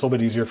have, and it's a little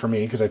bit easier for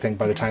me because I think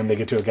by the time they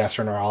get to a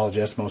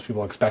gastroenterologist, most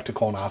people expect a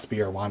colonoscopy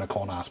or want a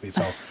colonoscopy.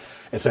 So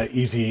it's an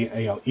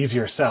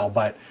easier sell.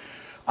 But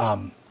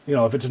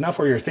if it's enough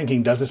where you're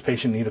thinking, does this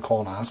patient need a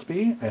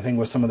colonoscopy? I think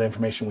with some of the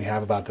information we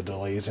have about the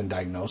delays in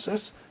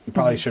diagnosis, you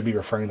probably should be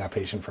referring that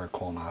patient for a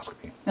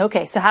colonoscopy.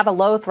 Okay, so have a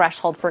low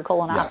threshold for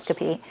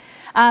colonoscopy.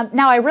 Yes.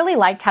 Now, I really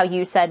liked how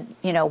you said,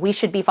 we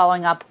should be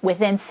following up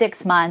within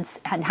 6 months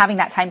and having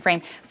that time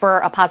frame for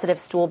a positive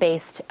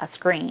stool-based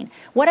screen.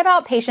 What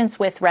about patients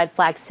with red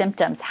flag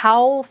symptoms?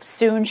 How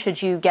soon should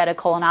you get a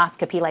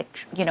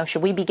colonoscopy?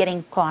 Should we be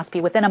getting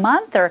colonoscopy within a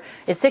month, or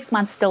is 6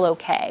 months still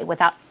okay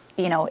without,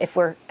 if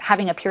we're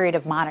having a period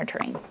of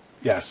monitoring?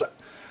 Yes.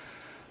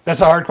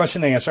 That's a hard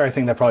question to answer. I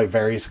think that probably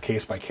varies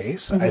case by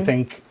case. I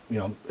think,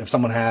 if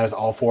someone has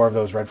all 4 of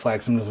those red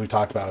flag symptoms we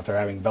talked about, if they're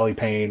having belly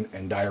pain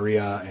and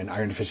diarrhea and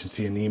iron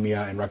deficiency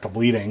anemia and rectal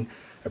bleeding,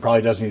 it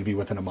probably does need to be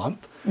within a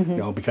month,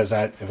 because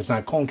that, if it's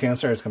not colon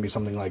cancer, it's going to be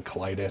something like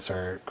colitis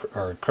or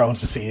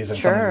Crohn's disease, and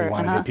something we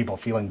want to get people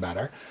feeling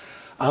better.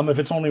 If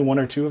it's only 1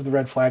 or 2 of the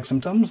red flag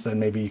symptoms, then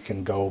maybe you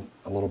can go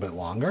a little bit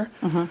longer.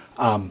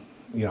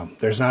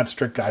 There's not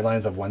strict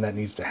guidelines of when that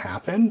needs to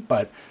happen,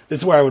 but this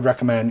is where I would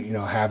recommend,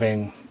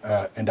 having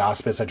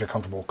endoscopists that you're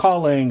comfortable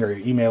calling or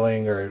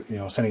emailing or,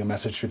 sending a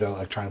message through the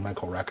electronic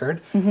medical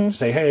record to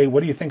say, hey, what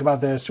do you think about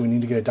this? Do we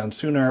need to get it done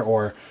sooner?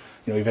 Or,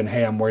 even,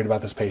 hey, I'm worried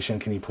about this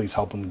patient. Can you please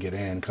help them get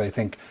in? Because I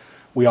think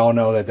we all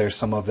know that there's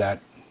some of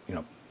that,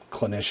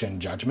 clinician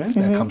judgment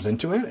that comes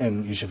into it,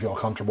 and you should feel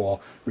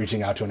comfortable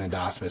reaching out to an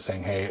endoscopist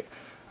saying, hey,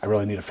 I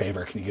really need a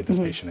favor. Can you get this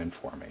patient in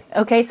for me?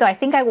 Okay, so I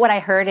think what I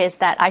heard is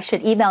that I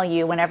should email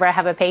you whenever I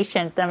have a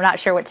patient that I'm not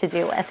sure what to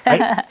do with.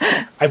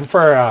 I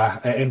prefer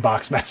an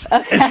inbox message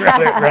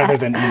rather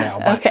than email.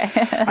 But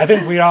I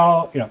think we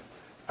all,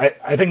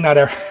 I think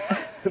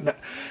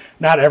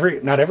not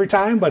every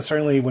time, but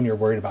certainly when you're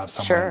worried about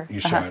someone, you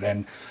should.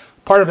 And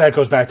part of that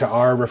goes back to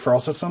our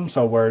referral system.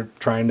 So we're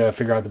trying to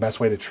figure out the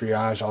best way to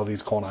triage all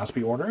these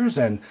colonoscopy orders.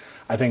 And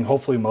I think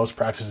hopefully most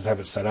practices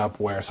have it set up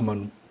where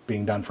someone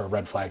being done for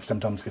red flag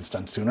symptoms gets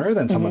done sooner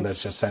than someone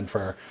that's just sent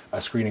for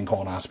a screening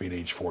colonoscopy at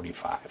age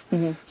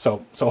 45.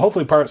 So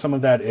hopefully some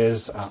of that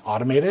is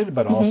automated,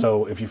 but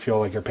also if you feel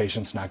like your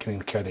patient's not getting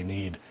the care they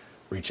need,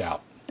 reach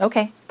out.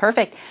 Okay,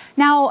 perfect.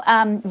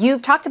 Now,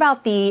 you've talked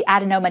about the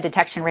adenoma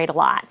detection rate a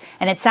lot,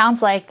 and it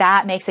sounds like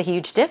that makes a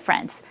huge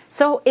difference.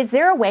 So is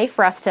there a way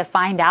for us to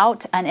find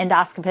out an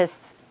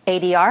endoscopist's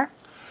ADR?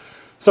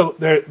 So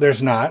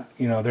there's not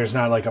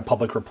like a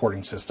public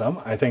reporting system.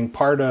 I think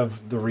part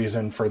of the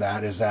reason for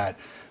that is that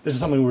this is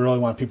something we really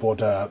want people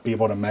to be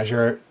able to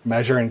measure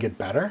and get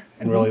better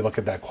and really look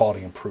at that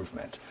quality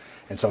improvement.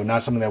 And so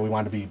not something that we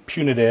want to be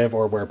punitive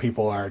or where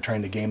people are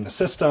trying to game the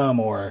system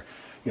or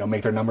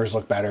make their numbers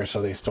look better so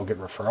they still get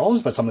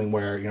referrals, but something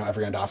where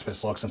every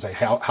endoscopist looks and say,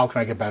 how can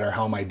I get better?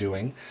 How am I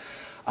doing?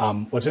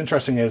 What's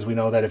interesting is we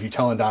know that if you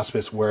tell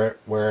endoscopists where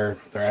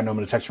their adenoma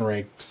detection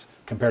rates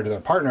compared to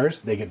their partners,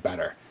 they get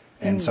better.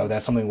 And so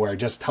that's something where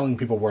just telling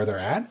people where they're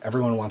at,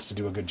 everyone wants to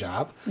do a good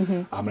job.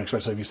 And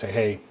especially if you say,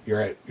 hey,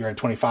 you're at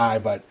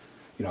 25, but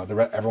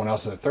everyone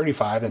else is at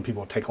 35, then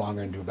people take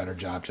longer and do a better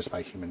job just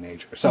by human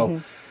nature.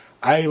 So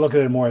I look at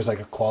it more as like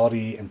a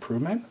quality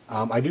improvement.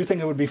 I do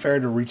think it would be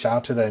fair to reach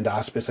out to the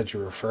endoscopist that you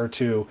refer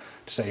to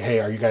say, hey,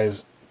 are you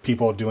guys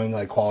people doing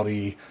like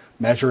quality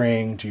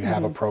measuring? Do you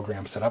have a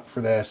program set up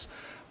for this?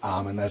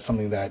 And that's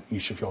something that you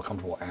should feel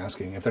comfortable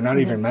asking. If they're not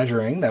even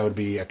measuring, that would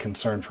be a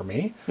concern for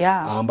me.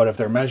 But if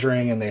they're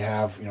measuring and they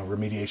have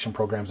remediation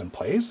programs in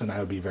place, then I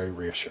would be very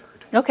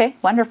reassured. Okay,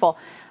 wonderful.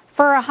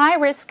 For a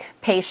high-risk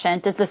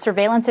patient, does the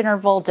surveillance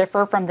interval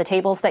differ from the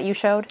tables that you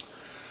showed?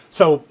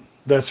 So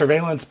the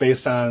surveillance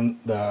based on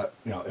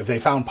if they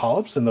found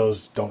polyps, then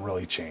those don't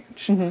really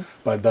change.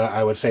 But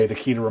I would say the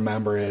key to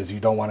remember is you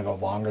don't want to go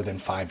longer than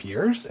 5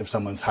 years if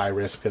someone's high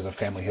risk because of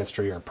family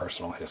history or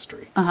personal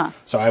history.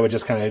 So I would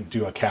just kind of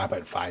do a cap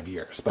at 5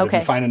 years. But if you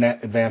find an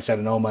advanced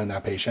adenoma in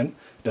that patient,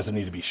 it doesn't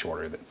need to be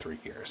shorter than 3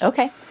 years.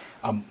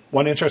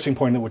 One interesting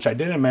point which I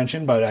didn't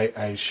mention, but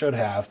I should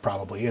have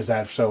probably, is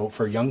that so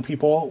for young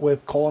people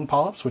with colon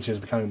polyps, which is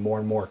becoming more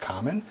and more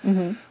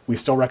common, we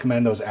still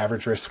recommend those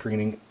average risk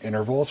screening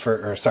intervals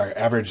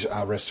average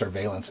risk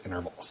surveillance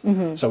intervals.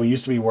 So we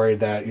used to be worried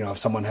that if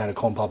someone had a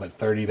colon polyp at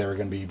 30, they were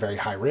going to be very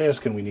high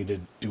risk, and we need to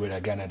do it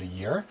again at a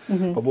year.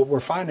 But what we're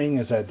finding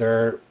is that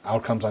their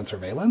outcomes on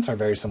surveillance are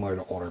very similar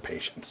to older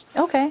patients.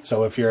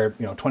 So if you're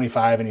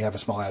 25 and you have a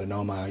small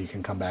adenoma, you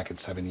can come back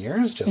at 7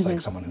 years, just like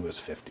someone who is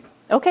 50.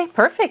 Okay,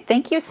 perfect.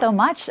 Thank you so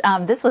much.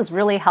 This was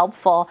really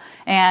helpful,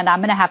 and I'm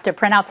going to have to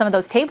print out some of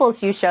those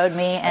tables you showed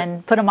me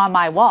and put them on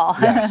my wall.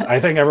 Yes,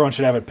 I think everyone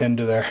should have it pinned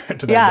to their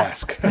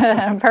desk.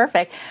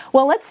 Perfect.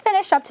 Well, let's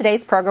finish up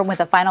today's program with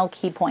a final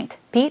key point.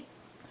 Pete?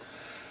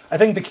 I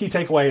think the key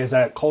takeaway is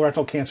that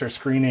colorectal cancer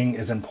screening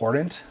is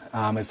important.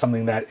 It's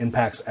something that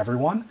impacts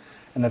everyone,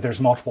 and that there's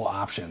multiple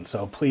options.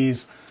 So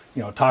please,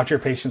 talk to your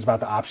patients about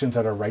the options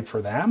that are right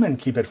for them, and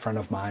keep it front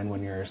of mind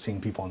when you're seeing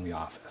people in the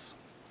office.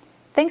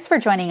 Thanks for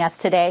joining us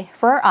today.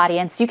 For our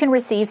audience, you can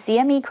receive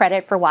CME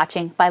credit for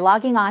watching by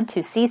logging on to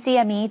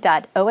ccme.osu.edu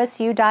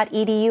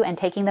and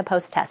taking the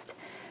post test.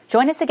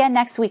 Join us again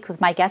next week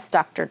with my guest,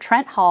 Dr.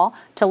 Trent Hall,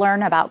 to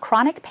learn about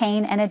chronic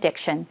pain and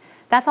addiction.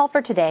 That's all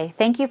for today.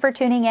 Thank you for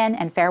tuning in,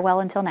 and farewell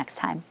until next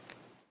time.